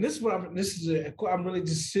know? And this is what I'm really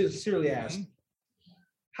just sincerely asking.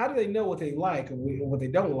 How do they know what they like and what they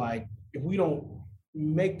don't like if we don't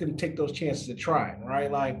make them take those chances to try it, right?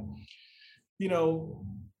 Like, you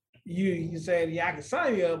said, yeah, I can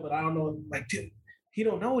sign you up, but I don't know. Like, he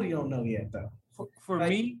don't know what he don't know yet, though. For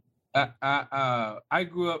me, I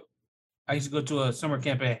grew up. I used to go to a summer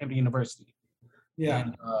camp at Hampton University. Yeah,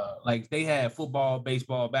 and like they had football,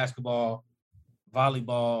 baseball, basketball,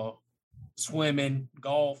 volleyball, swimming,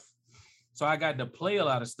 golf. So I got to play a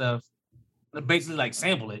lot of stuff, basically like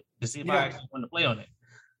sample it to see if I actually want to play on it.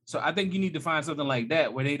 So I think you need to find something like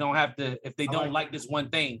that where they don't have to, if they don't like this one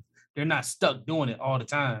thing, they're not stuck doing it all the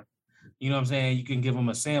time. You know what I'm saying? You can give them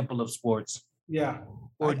a sample of sports. Yeah.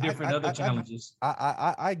 Or different other challenges.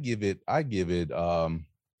 I give it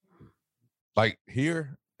like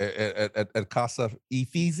here at Casa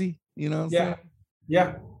Efizi, you know what I'm saying?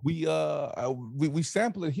 Yeah. We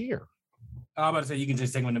sample it here. I was about to say you can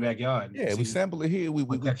just take them in the backyard. Yeah, we sample it here. We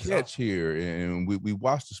catch here, and we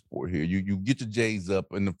watch the sport here. You get your J's up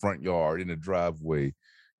in the front yard, in the driveway.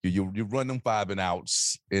 You run them 5 and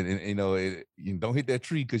outs, and you know you don't hit that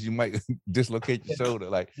tree because you might dislocate your shoulder.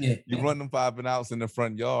 Like you run them 5 and outs in the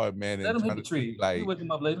front yard, man. And let them hit the tree. Like, wake them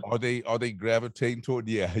up later. Are they gravitating toward?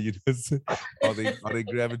 Yeah, you just are they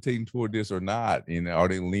gravitating toward this or not? You know, are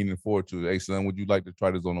they leaning forward to? Hey, son, would you like to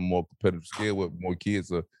try this on a more competitive scale with more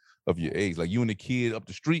kids of your age? Like you and the kid up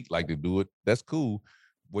the street like to do it. That's cool.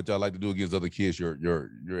 What y'all like to do against other kids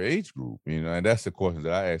your age group? You know, and that's the question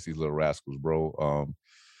that I ask these little rascals, bro.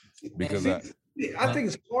 Because I think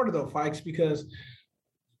it's harder though, Fikes, because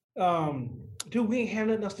dude, we ain't have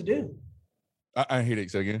nothing else to do. I hear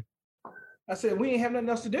that. Say again. I said we ain't have nothing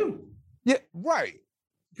else to do. Yeah, right.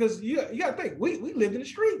 Because you gotta think, we lived in the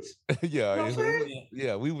streets. Yeah, you know what I'm saying?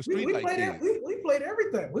 Yeah, we were street we like played we played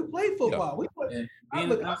everything. We played football. We played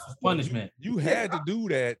punishment. You had to do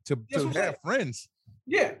that to have friends.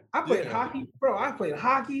 Yeah, I played hockey, bro. I played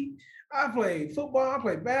hockey. I played football. I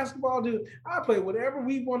played basketball, dude. I played whatever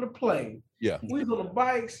we want to play. Yeah. We was on the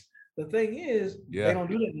bikes. The thing is, they don't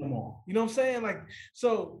do that no more. You know what I'm saying? Like,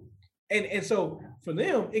 so, and so for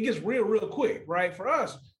them, it gets real quick, right? For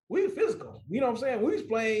us, we were physical. You know what I'm saying? We was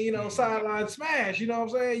playing, you know, sideline smash. You know what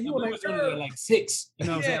I'm saying? You were like 6. You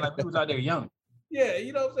know what I'm saying? Like we was out there young. Yeah,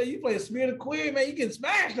 you know what I'm saying? You play smear the queer, man. You get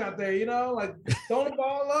smashed out there. You know, like throwing the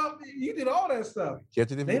ball up. You did all that stuff.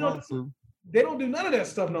 Catch it if you want to. They don't do none of that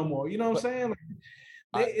stuff no more. You know what I'm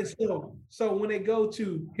saying? So when they go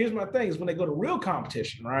to, here's my thing, is when they go to real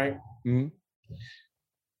competition, right? Mm-hmm.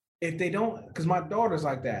 If they don't, because my daughter's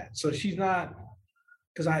like that. So she's not,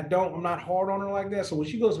 because I'm not hard on her like that. So when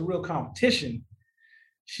she goes to real competition,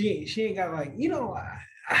 she ain't got like, you know,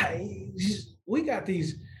 we got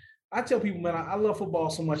these, I tell people, man, I love football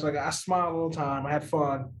so much. Like I smiled all the time. I had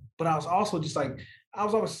fun, but I was also just like, I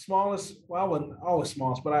was always smallest. Well, I wasn't always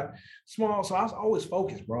smallest, but so I was always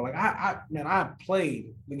focused, bro. Like I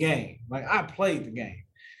played the game. Like I played the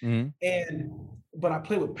game, but I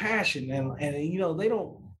played with passion, and you know they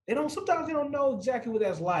don't sometimes they don't know exactly what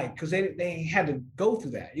that's like because they had to go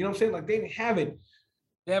through that. You know what I'm saying? Like they didn't have it.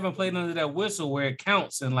 They haven't played under that whistle where it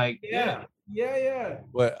counts and like yeah.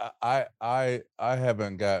 But I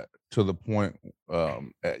haven't got to the point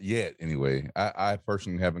yet. Anyway, I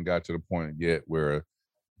personally haven't got to the point yet where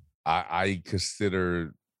I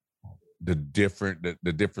consider the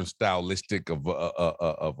different stylistic of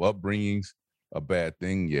upbringings a bad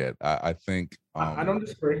thing yet. I think I don't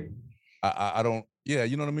disagree. I don't. Yeah,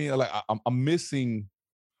 you know what I mean. Like I'm missing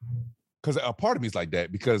because a part of me is like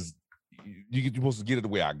that because you're supposed to get it the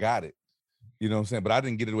way I got it. You know what I'm saying? But I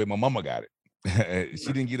didn't get it the way my mama got it.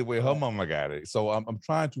 She didn't get it the way her mama got it. So I'm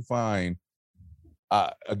trying to find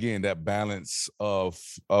again that balance of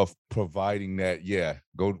providing that. Yeah,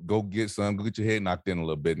 go get some, go get your head knocked in a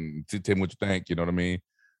little bit and tell me what you think. You know what I mean?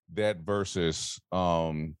 That versus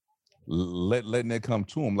letting that come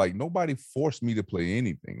to them. Like nobody forced me to play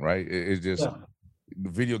anything, right? It's just the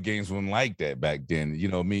video games weren't like that back then. You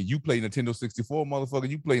know what I mean? You play Nintendo 64, motherfucker.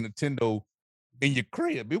 You play Nintendo in your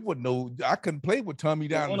crib. It wasn't I couldn't play with Tommy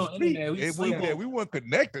down the street. We weren't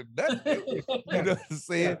connected. You know what I'm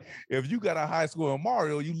saying? If you got a high score in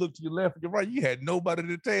Mario, you look to your left and your right, you had nobody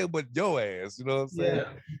to tell but your ass. You know what I'm saying?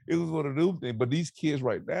 Yeah. It was one of those things. But these kids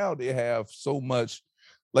right now, they have so much,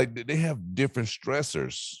 like they have different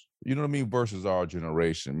stressors. You know what I mean? Versus our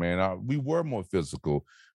generation, man. We were more physical.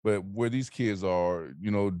 But where these kids are, you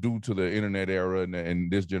know, due to the internet era and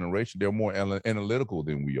this generation, they're more analytical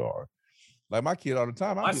than we are. Like my kid all the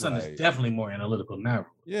time. My son is definitely more analytical now.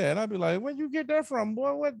 Yeah, and I'd be like, "Where'd you get that from,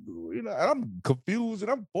 boy? What?" You know, and I'm confused,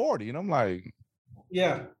 and I'm 40, and I'm like,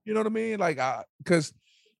 "Yeah, you know what I mean?" Like, because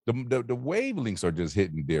the wavelengths are just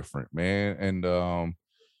hitting different, man. And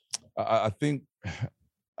I think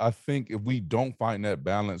if we don't find that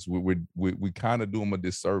balance, we kind of do them a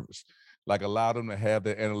disservice. Like allow them to have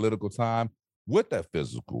that analytical time with that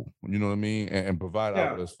physical, you know what I mean, and provide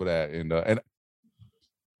outlets for that. And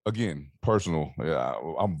again, personal,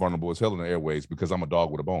 I'm vulnerable as hell in the airways because I'm a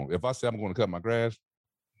dog with a bone. If I say I'm going to cut my grass,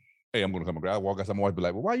 hey, I'm going to cut my grass. I walk outside, my wife be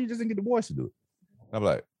like, "Well, why you just didn't get the boys to do it?" And I'm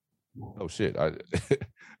like, oh shit, I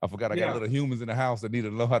I forgot I got little humans in the house that need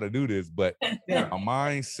to know how to do this, but my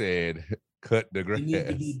mind said cut the grass. It needs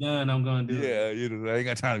to be done. I'm gonna do it. You know, I ain't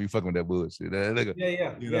got time to be fucking with that bullshit. You know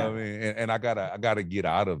what I mean? And I gotta get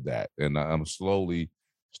out of that. And I'm slowly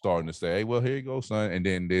starting to say, hey, well, here you go, son. And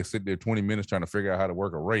then they sit there 20 minutes trying to figure out how to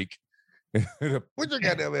work a rake. Put your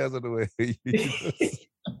goddamn ass on the way.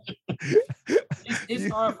 It's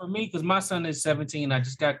hard for me because my son is 17. I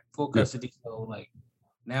just got full custody. So like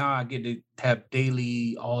now I get to have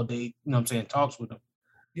daily, all day, you know what I'm saying, talks with him.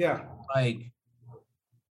 Yeah. Like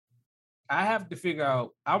I have to figure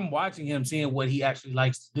out, I'm watching him, seeing what he actually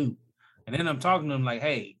likes to do. And then I'm talking to him like,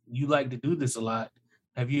 hey, you like to do this a lot.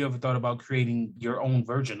 Have you ever thought about creating your own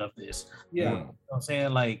version of this? Yeah. You know what I'm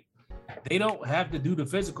saying? Like, they don't have to do the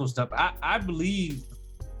physical stuff. I believe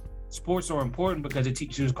sports are important because it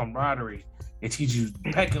teaches you camaraderie. It teaches you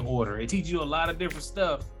pecking order. It teaches you a lot of different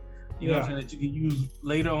stuff, you know what I'm saying, that you can use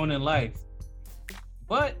later on in life.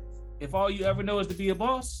 But if all you ever know is to be a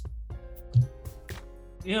boss,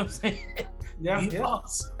 you know what I'm saying? Be a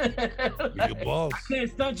boss. Be a boss. I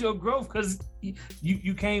can't stunt your growth because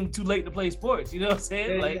you came too late to play sports. You know what I'm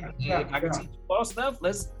saying? I can teach you boss stuff.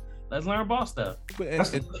 Let's learn boss stuff.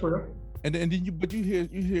 That's true. And then you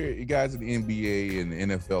hear guys in the NBA and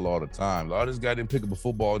the NFL all the time. All this guy didn't pick up a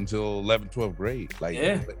football until 11th, 12th grade. Like,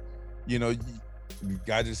 you know, the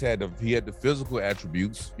guy just had the physical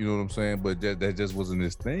attributes. You know what I'm saying? But that just wasn't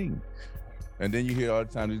his thing. And then you hear all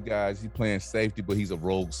the time these guys, he's playing safety, but he's a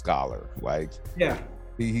rogue scholar. Like,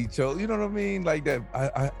 he chose, you know what I mean? Like that.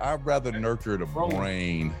 I'd rather nurture the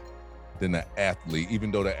brain than the athlete,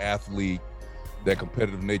 even though the athlete, that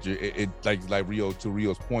competitive nature, it like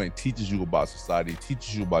Rio's point, teaches you about society,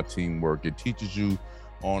 teaches you about teamwork, it teaches you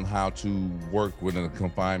on how to work within the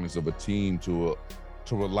confinements of a team to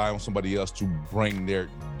rely on somebody else to bring their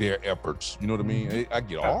efforts. You know what I mean? I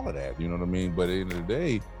get all of that. You know what I mean? But at the end of the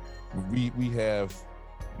day, we have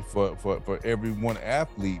for every one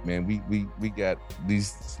athlete, man, we got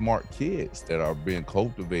these smart kids that are being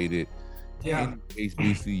cultivated in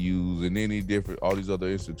HBCUs and any different, all these other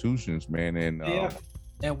institutions, man.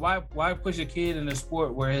 And why push a kid in a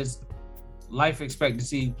sport where his life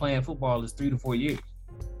expectancy playing football is 3 to 4 years?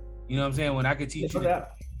 You know what I'm saying? When I could teach you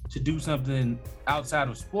to do something outside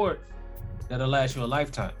of sport that'll last you a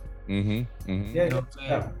lifetime. You know what I'm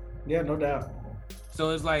saying? Yeah, no doubt. So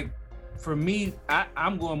it's like, for me,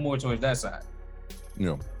 I'm going more towards that side. You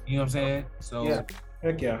know what I'm saying? So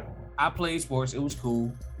heck yeah. I played sports, it was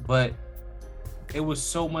cool, but it was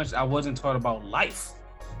so much I wasn't taught about life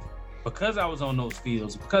because I was on those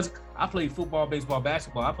fields. Because I played football, baseball,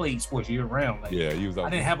 basketball. I played sports year round. Like, I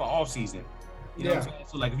didn't have an off season. You know what I'm saying?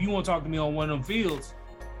 So like, if you want to talk to me on one of them fields,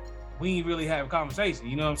 we ain't really have a conversation.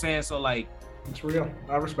 You know what I'm saying? So like, it's real.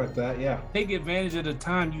 I respect that. Yeah. Take advantage of the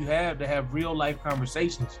time you have to have real life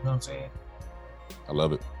conversations. You know what I'm saying? I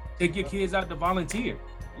love it. Take your kids out to volunteer.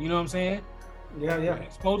 You know what I'm saying? Yeah.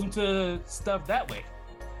 Expose them to stuff that way.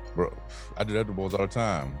 Bro, I do that to boys all the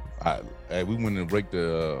time. We went and raked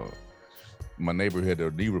my neighbor had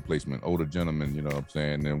a knee replacement, older gentleman, you know what I'm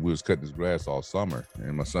saying? And we was cutting his grass all summer.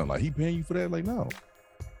 And my son like, he paying you for that? Like, no.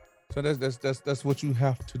 So that's what you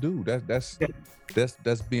have to do.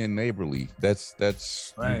 That's being neighborly. That's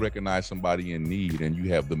right. You recognize somebody in need and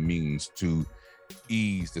you have the means to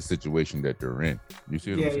ease the situation that they're in. You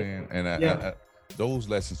see what I'm saying? And I, those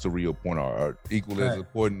lessons to Rio point are equally as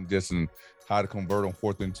important, just in how to convert on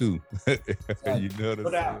 4th and 2. You know what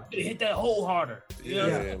I'm saying? Hit that hole harder. Like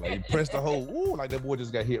you press the hole. Ooh, like that boy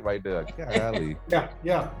just got hit right there. Golly.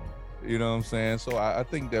 Yeah. You know what I'm saying? So I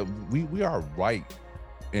think that we are right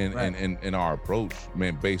in our approach,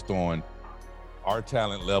 man, based on our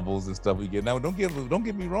talent levels and stuff we get. Now, don't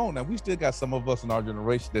get me wrong. Now, we still got some of us in our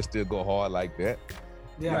generation that still go hard like that.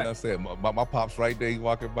 You know what I'm saying? My pops right there, he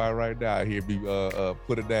walking by right now. I hear me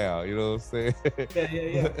put it down. You know what I'm saying?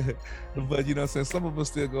 Yeah. But you know what I'm saying? Some of us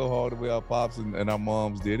still go hard the way our pops and our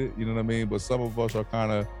moms did it. You know what I mean? But some of us are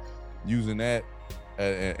kind of using that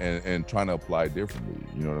and trying to apply differently.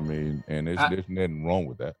 You know what I mean? And there's nothing wrong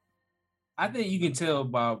with that. I think you can tell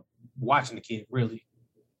by watching the kid, really.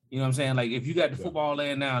 You know what I'm saying? Like, if you got the football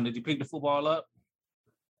laying down, did you pick the football up?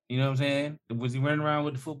 You know what I'm saying? Was he running around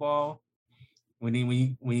with the football? When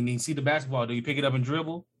he see the basketball, do you pick it up and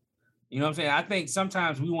dribble? You know what I'm saying? I think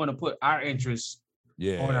sometimes we want to put our interests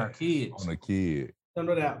on our kids. On a kid.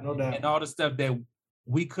 No doubt. And all the stuff that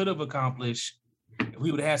we could have accomplished if we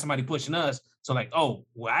would have had somebody pushing us. So like, oh,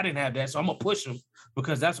 well, I didn't have that, so I'm going to push them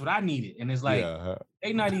because that's what I needed. And it's like,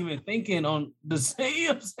 they not even thinking on the same, you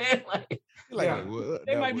know what I'm saying?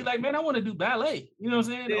 They might be like, man, I want to do ballet. You know what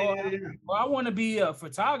I'm saying? Or I want to be a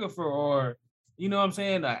photographer or, you know what I'm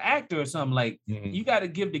saying, an actor or something, like you got to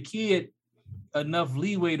give the kid enough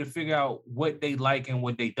leeway to figure out what they like and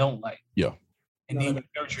what they don't like. Yeah. And then you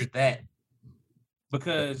nurture that.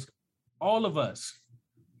 Because all of us,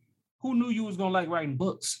 who knew you was gonna like writing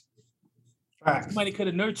books? Somebody could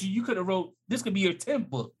have nurtured you. Could have wrote, this could be your 10th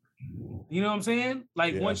book. You know what I'm saying?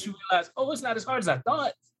 Like once you realize, oh, it's not as hard as I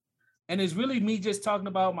thought. And it's really me just talking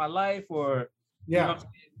about my life, or you know what I'm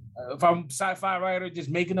saying? If I'm a sci-fi writer, just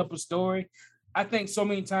making up a story. I think so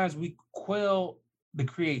many times we quell the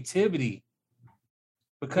creativity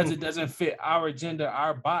because it doesn't fit our agenda,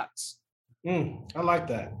 our box. I like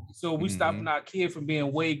that. So we stopping our kid from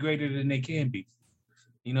being way greater than they can be.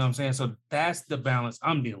 You know what I'm saying? So that's the balance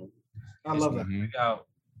I'm dealing with. I love that.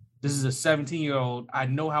 This is a 17-year-old. I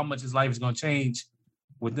know how much his life is going to change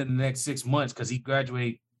within the next 6 months because he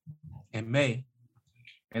graduated in May.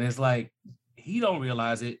 And it's like, he don't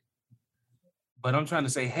realize it. But I'm trying to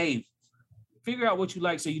say, hey, figure out what you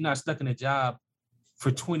like so you're not stuck in a job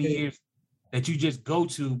for 20 years that you just go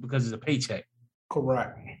to because it's a paycheck.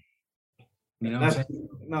 Correct. You know what I'm saying?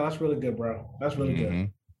 No, that's really good, bro. That's really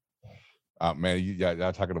good. Man,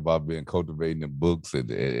 y'all talking about being cultivating the books,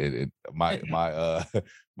 and my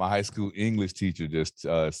high school English teacher just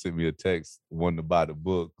sent me a text wanting to buy the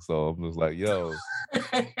book. So I'm just like, yo,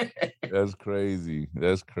 that's crazy.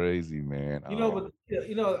 That's crazy, man. But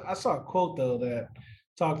I saw a quote though that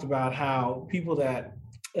talked about how people that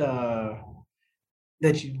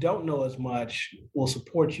you don't know as much will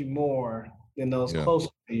support you more than those close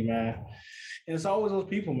to you, man. And it's always those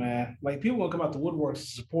people, man. Like people will come out the woodworks to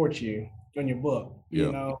support you on your book,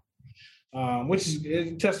 you know, which is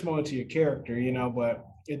a testimony to your character, you know. But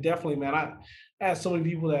it definitely, man, I had so many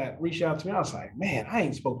people that reached out to me. I was like, man, I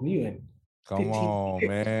ain't spoken to you in 15 years,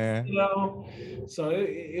 man. You know, so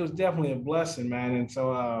it was definitely a blessing, man. And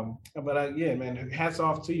so, yeah, man, hats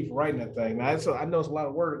off to you for writing that thing, man. So I know it's a lot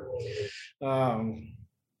of work.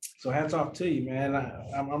 So hats off to you, man.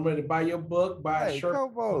 I'm ready to buy your book, buy a shirt.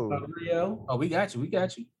 Rio. Oh, we got you. We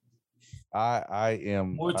got you. I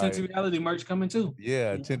am more Tinted Reality merch coming too.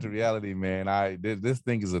 Yeah, Tinted Reality, man. This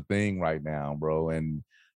thing is a thing right now, bro. And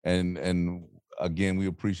again, we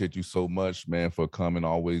appreciate you so much, man, for coming,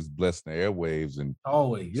 always blessing the airwaves and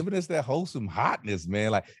always giving us that wholesome hotness,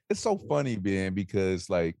 man. Like it's so funny, man,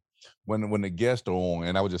 because like when the guests are on,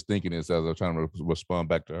 and I was just thinking this as I was trying to respond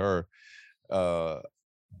back to her,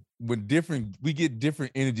 we get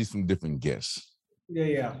different energies from different guests.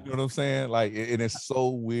 Yeah. You know what I'm saying? Like, and it's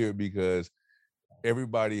so weird because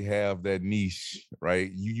everybody have that niche, right?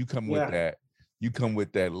 You come with that. You come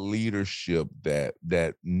with that leadership, that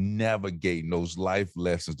navigating those life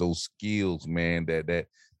lessons, those skills, man.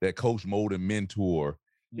 That coach, mold, and mentor.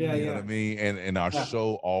 You know what I mean? And our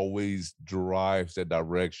show always drives that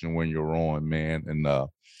direction when you're on, man. And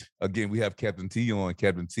again, we have Captain T on.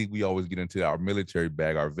 Captain T, we always get into our military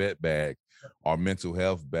bag, our vet bag, our mental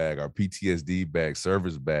health bag, our PTSD bag,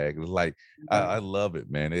 service bag. It's like I love it,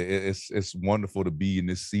 man. It's wonderful to be in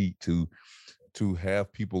this seat to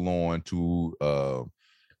have people on to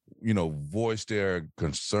voice their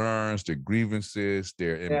concerns, their grievances,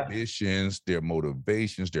 their ambitions, their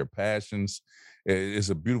motivations, their passions. It's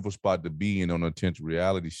a beautiful spot to be in on a Tinted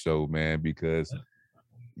Reality show, man, because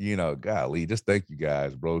golly, just thank you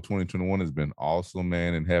guys, bro. 2021 has been awesome,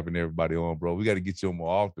 man, and having everybody on, bro. We got to get you on more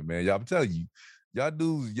often, man. I'm telling you, y'all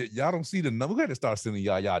dudes, y'all don't see the number. We got to start sending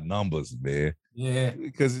y'all numbers, man. Yeah.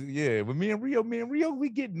 Because with me and Rio, we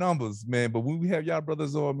get numbers, man. But when we have y'all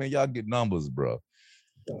brothers on, man, y'all get numbers, bro.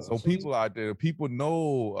 So people out there, people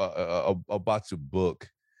know about your book.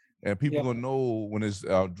 And people gonna know when it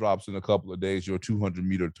drops in a couple of days, your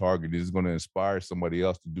 200-meter target is gonna inspire somebody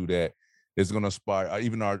else to do that. It's gonna inspire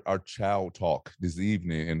even our child talk this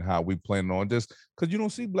evening and how we plan on this, because you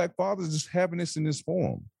don't see Black fathers just having this in this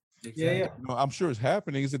form. Exactly. I'm sure it's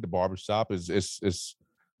happening. It's at the barbershop. It's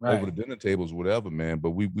right over the dinner tables, whatever, man.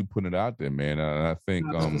 But we put it out there, man. And I think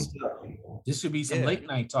this should be some late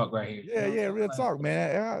night talk right here. Yeah, real talk,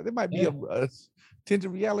 man. There might be a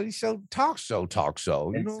Tinted Reality show, talk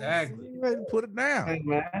show. Exactly. You know, put it down. Hey,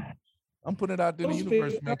 man. I'm putting it out there in the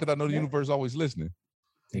universe, man, because I know the universe is always listening.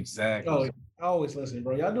 Exactly. Oh, always listening,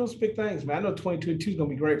 bro. Y'all doing some big things, man. I know 2022 is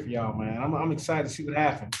gonna be great for y'all, man. I'm excited to see what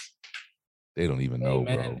happens. They don't even know,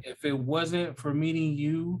 man, bro. If it wasn't for meeting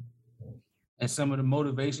you and some of the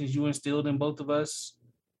motivations you instilled in both of us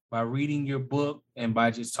by reading your book and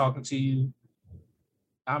by just talking to you,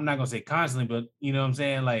 I'm not gonna say constantly, but you know what I'm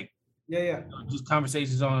saying? Like, just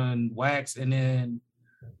conversations on wax, and then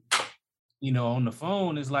on the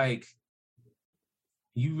phone is like,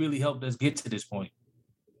 you really helped us get to this point.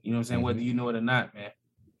 You know what I'm saying? Whether you know it or not, man.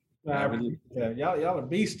 Y'all are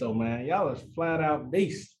beasts though, man. Y'all are flat out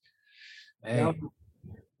beasts. Hey,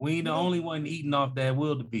 we ain't the only one eating off that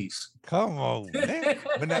wildebeest. Come on, man.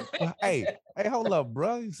 Hey, hold up,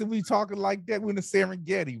 bro. So we talking like that when the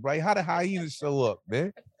Serengeti, right? How the hyenas show up,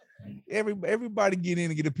 man? Everybody get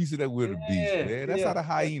in and get a piece of that wildebeest, man. That's how the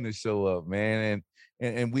hyenas show up, man.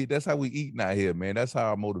 And we that's how we eating out here, man. That's how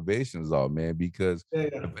our motivations are, man. Because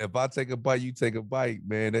if I take a bite, you take a bite,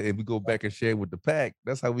 man. If we go back and share with the pack,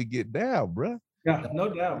 that's how we get down, bro. Yeah,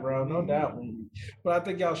 no doubt, bro. No doubt. But I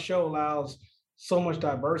think y'all show allows so much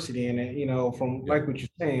diversity in it, from like what you're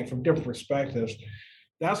saying, from different perspectives.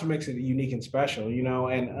 That's what makes it unique and special,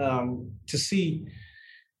 and to see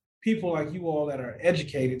people like you all that are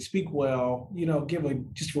educated, speak well, give a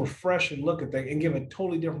just refreshing look at that and give a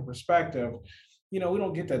totally different perspective. We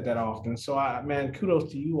don't get that often. So man,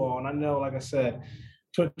 kudos to you all. And I know, like I said,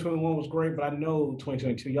 2021 was great, but I know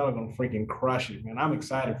 2022, y'all are gonna freaking crush it, man. I'm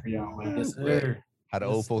excited for y'all, man. Yes, sir. How the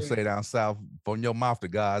old folks say down south, from your mouth to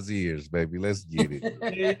God's ears, baby. Let's get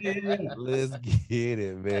it. Let's get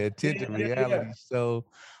it, man. Tinted Reality Show.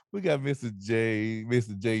 We got Mr.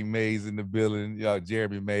 J Mays in the building. Y'all,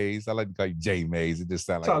 Jeremy Mays. I like to call you J Mays. It just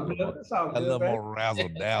sounds like a little more razzle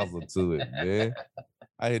dazzle to it, man.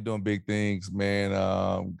 I here doing big things, man.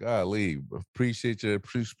 Golly, appreciate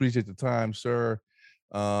the time, sir.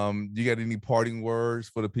 You got any parting words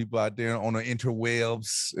for the people out there on the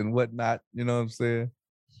interwebs and whatnot? You know what I'm saying?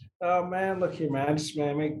 Oh man, look here, man. I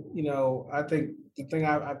think the thing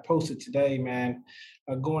I posted today, man,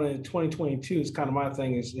 going into 2022 is kind of my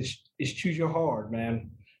thing is choose your hard,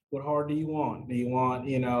 man. What hard do you want? Do you want,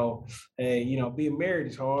 being married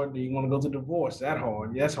is hard. Do you want to go through divorce? That's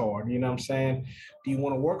hard. That's hard. You know what I'm saying? Do you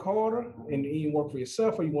want to work harder and you work for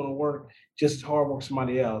yourself, or you want to work just as hard, work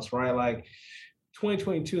somebody else, right? Like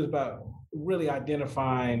 2022 is about really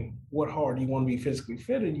identifying what hard you want to be physically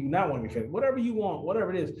fit and you not want to be fit. Whatever you want,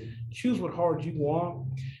 whatever it is, choose what hard you want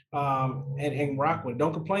and rock with it.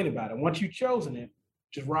 Don't complain about it. Once you've chosen it,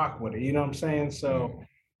 just rock with it. You know what I'm saying? So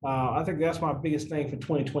I think that's my biggest thing for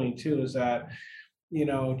 2022 is that,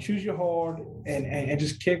 choose your hard and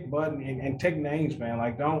just kick butt and take names, man.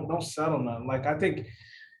 Like don't settle nothing. Like I think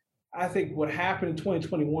what happened in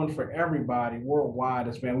 2021 for everybody worldwide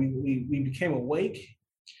is, man, we became awake.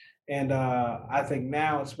 And I think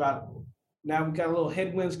now we got a little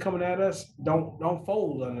headwinds coming at us. Don't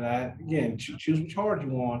fold under that. Again, choose which hard you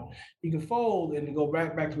want. You can fold and go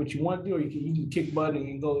back to what you want to do, or you can kick butt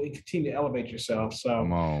and go and continue to elevate yourself. So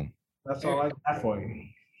come on. That's all I got for you.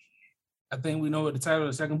 I think we know what the title of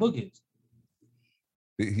the second book is.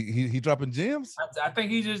 He dropping gems? I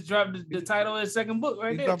think he just dropped the title of his second book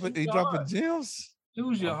right there. He dropping gems?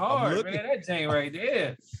 Choose your heart, man. That thing right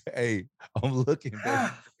there. Hey, I'm looking.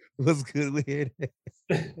 What's good with it?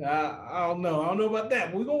 I don't know. I don't know about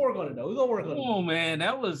that, but we're gonna work on it though. Come on, man.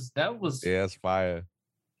 That was yeah, it's fire.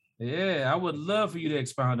 Yeah, I would love for you to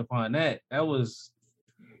expound upon that. That was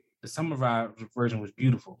the summarized version was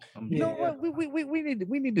beautiful. You know what? We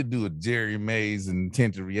need to do a Jerry Mays and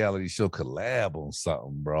Tinted Reality Show collab on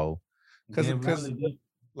something, bro. Because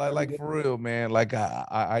like for real, man. Like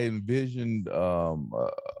I envisioned a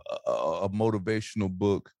motivational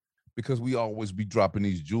book, because we always be dropping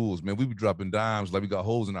these jewels, man. We be dropping dimes like we got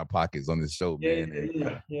holes in our pockets on this show,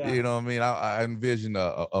 man. Yeah. You know what I mean? I envision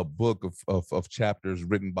a book of chapters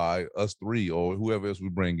written by us three or whoever else we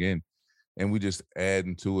bring in, and we just add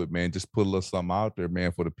into it, man. Just put a little something out there,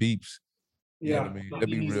 man, for the peeps. You know what I mean? That'd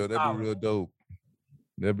be real dope.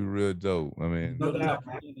 That'd be real dope. I mean, no doubt,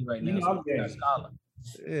 right now.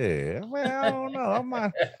 Yeah, well, I don't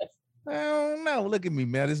know. I don't know. Look at me,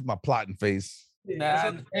 man. This is my plotting face.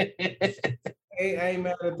 Nah. I ain't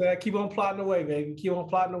mad at that. Keep on plotting away, baby. Keep on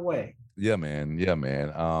plotting away. Yeah, man.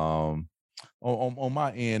 On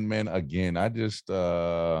my end, man. Again, I just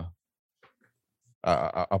I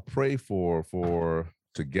pray for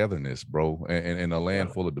togetherness, bro, and a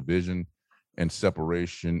land full of division and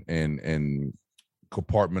separation and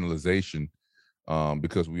compartmentalization,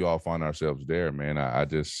 because we all find ourselves there, man.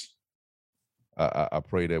 I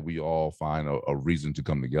pray that we all find a reason to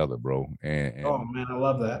come together, bro. And oh man, I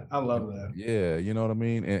love that. Yeah, you know what I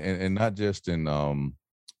mean, and not just in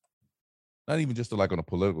not even just like on a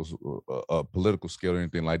political scale or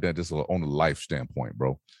anything like that. Just on a life standpoint,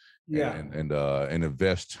 bro. Yeah, and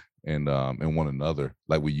invest in one another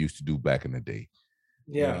like we used to do back in the day.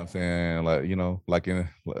 Yeah, you know what I'm saying,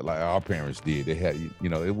 like our parents did. They had,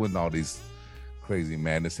 it wasn't all these crazy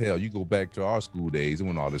madness. Hell, you go back to our school days, it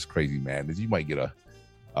wasn't all this crazy madness. You might get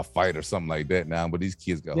a fight or something like that now, but these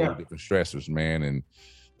kids got whole different stressors, man. And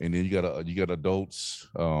then you got adults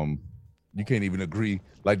You can't even agree.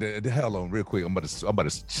 Like the hell on real quick. I'm about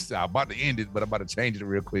to end it, but I'm about to change it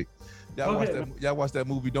real quick. Y'all watch that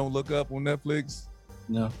movie Don't Look Up on Netflix?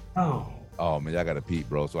 No. Oh man, y'all gotta peep,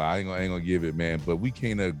 bro. So I ain't gonna give it, man. But we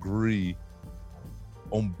can't agree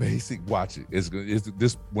on basic. Watch it. It's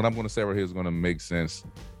this. What I'm gonna say right here is gonna make sense.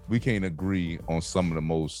 We can't agree on some of the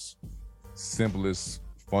most simplest,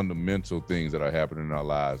 fundamental things that are happening in our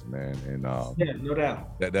lives, man. And yeah, no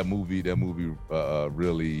doubt. That movie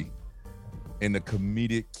really, in the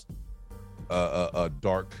comedic,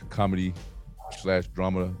 dark comedy /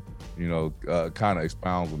 drama, kind of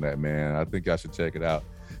expounds on that, man. I think I should check it out.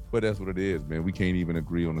 But that's what it is, man. We can't even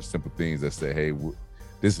agree on the simple things that say, hey,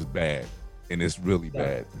 this is bad. And it's really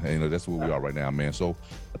bad. And, that's where we are right now, man. So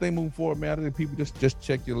I think moving forward, man, I think people just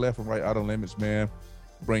check your left and right outer limits, man.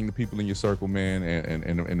 Bring the people in your circle, man, and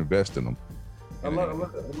invest in them. I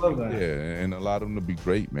love that. Yeah, and allow them to be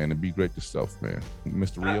great, man, and be great yourself, man.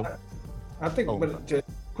 Mr. Rio? I think, but to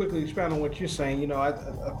quickly expand on what you're saying, one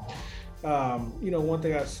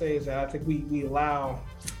thing I'd say is that I think we allow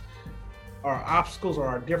our obstacles or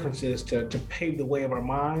our differences to pave the way of our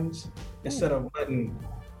minds instead of letting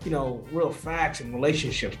real facts and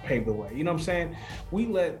relationships pave the way. You know what I'm saying? We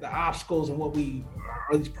let the obstacles and or these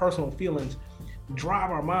personal feelings drive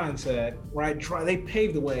our mindset, right? They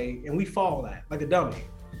pave the way and we follow that like a dummy.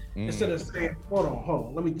 Instead of saying, hold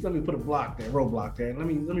on, let me put a roadblock there, and let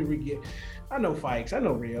me re-get. I know Fikes, I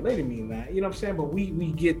know Rio, they didn't mean that. You know what I'm saying? But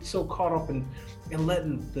we get so caught up in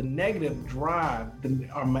letting the negative drive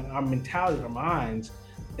our mentality, our minds,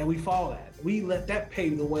 that we follow that. We let that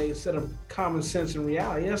pave the way instead of common sense and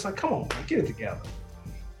reality. It's like, come on, man, get it together.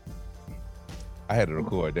 I had to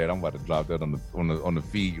record that. I'm about to drop that on the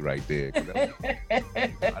feed right there.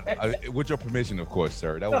 With your permission, of course,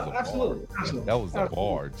 sir. That was absolutely. That was a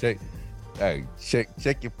bar. Check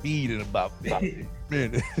your feed in about 5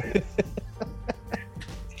 minutes.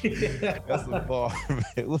 That's a bar,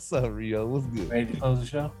 man. What's up, Rio? What's good? Ready to close the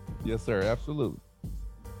show? Yes, sir. Absolutely.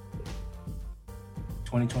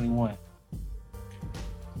 2021.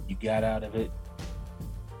 You got out of it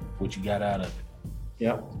what you got out of it.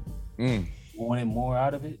 Yep. You wanted more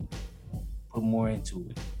out of it? Put more into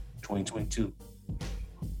it. 2022.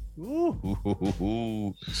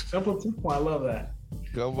 Ooh. Simple 2. I love that.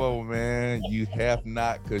 Come on, man. You have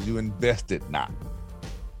not because you invested not.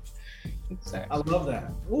 Exactly. I love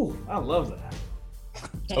that. Ooh, I love that.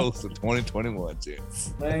 Toast to 2021,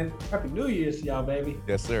 gents. Man, Happy New Year's to y'all, baby.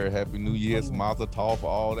 Yes, sir. Happy New Year's, Mazel Tov,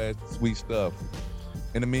 all that sweet stuff.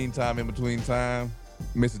 In the meantime, in between time,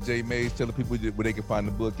 Mr. J. Mays, tell the people where they can find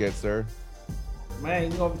the book at, sir.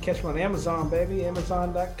 Man, you're going to catch me on Amazon, baby.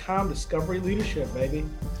 Amazon.com, Discovery Leadership, baby.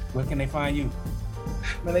 Where can they find you?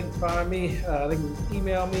 Man, they can find me. They can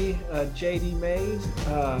email me,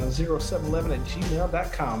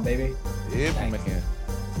 jdmays0711@gmail.com, baby. Yeah, man.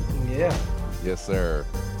 Yeah. Yes, sir.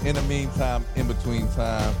 In the meantime, in between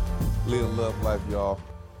time, live, love life, y'all.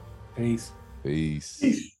 Peace. Peace.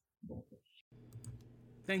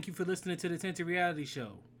 Thank you for listening to the Tinted Reality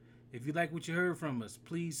Show. If you like what you heard from us,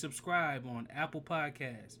 please subscribe on Apple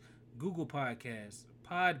Podcasts, Google Podcasts,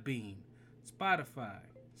 Podbean, Spotify,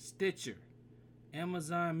 Stitcher,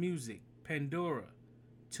 Amazon Music, Pandora,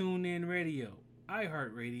 TuneIn Radio,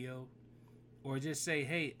 iHeartRadio, or just say,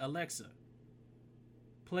 hey, Alexa,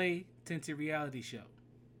 play Tinted Reality Show.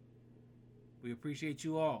 We appreciate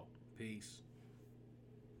you all. Peace.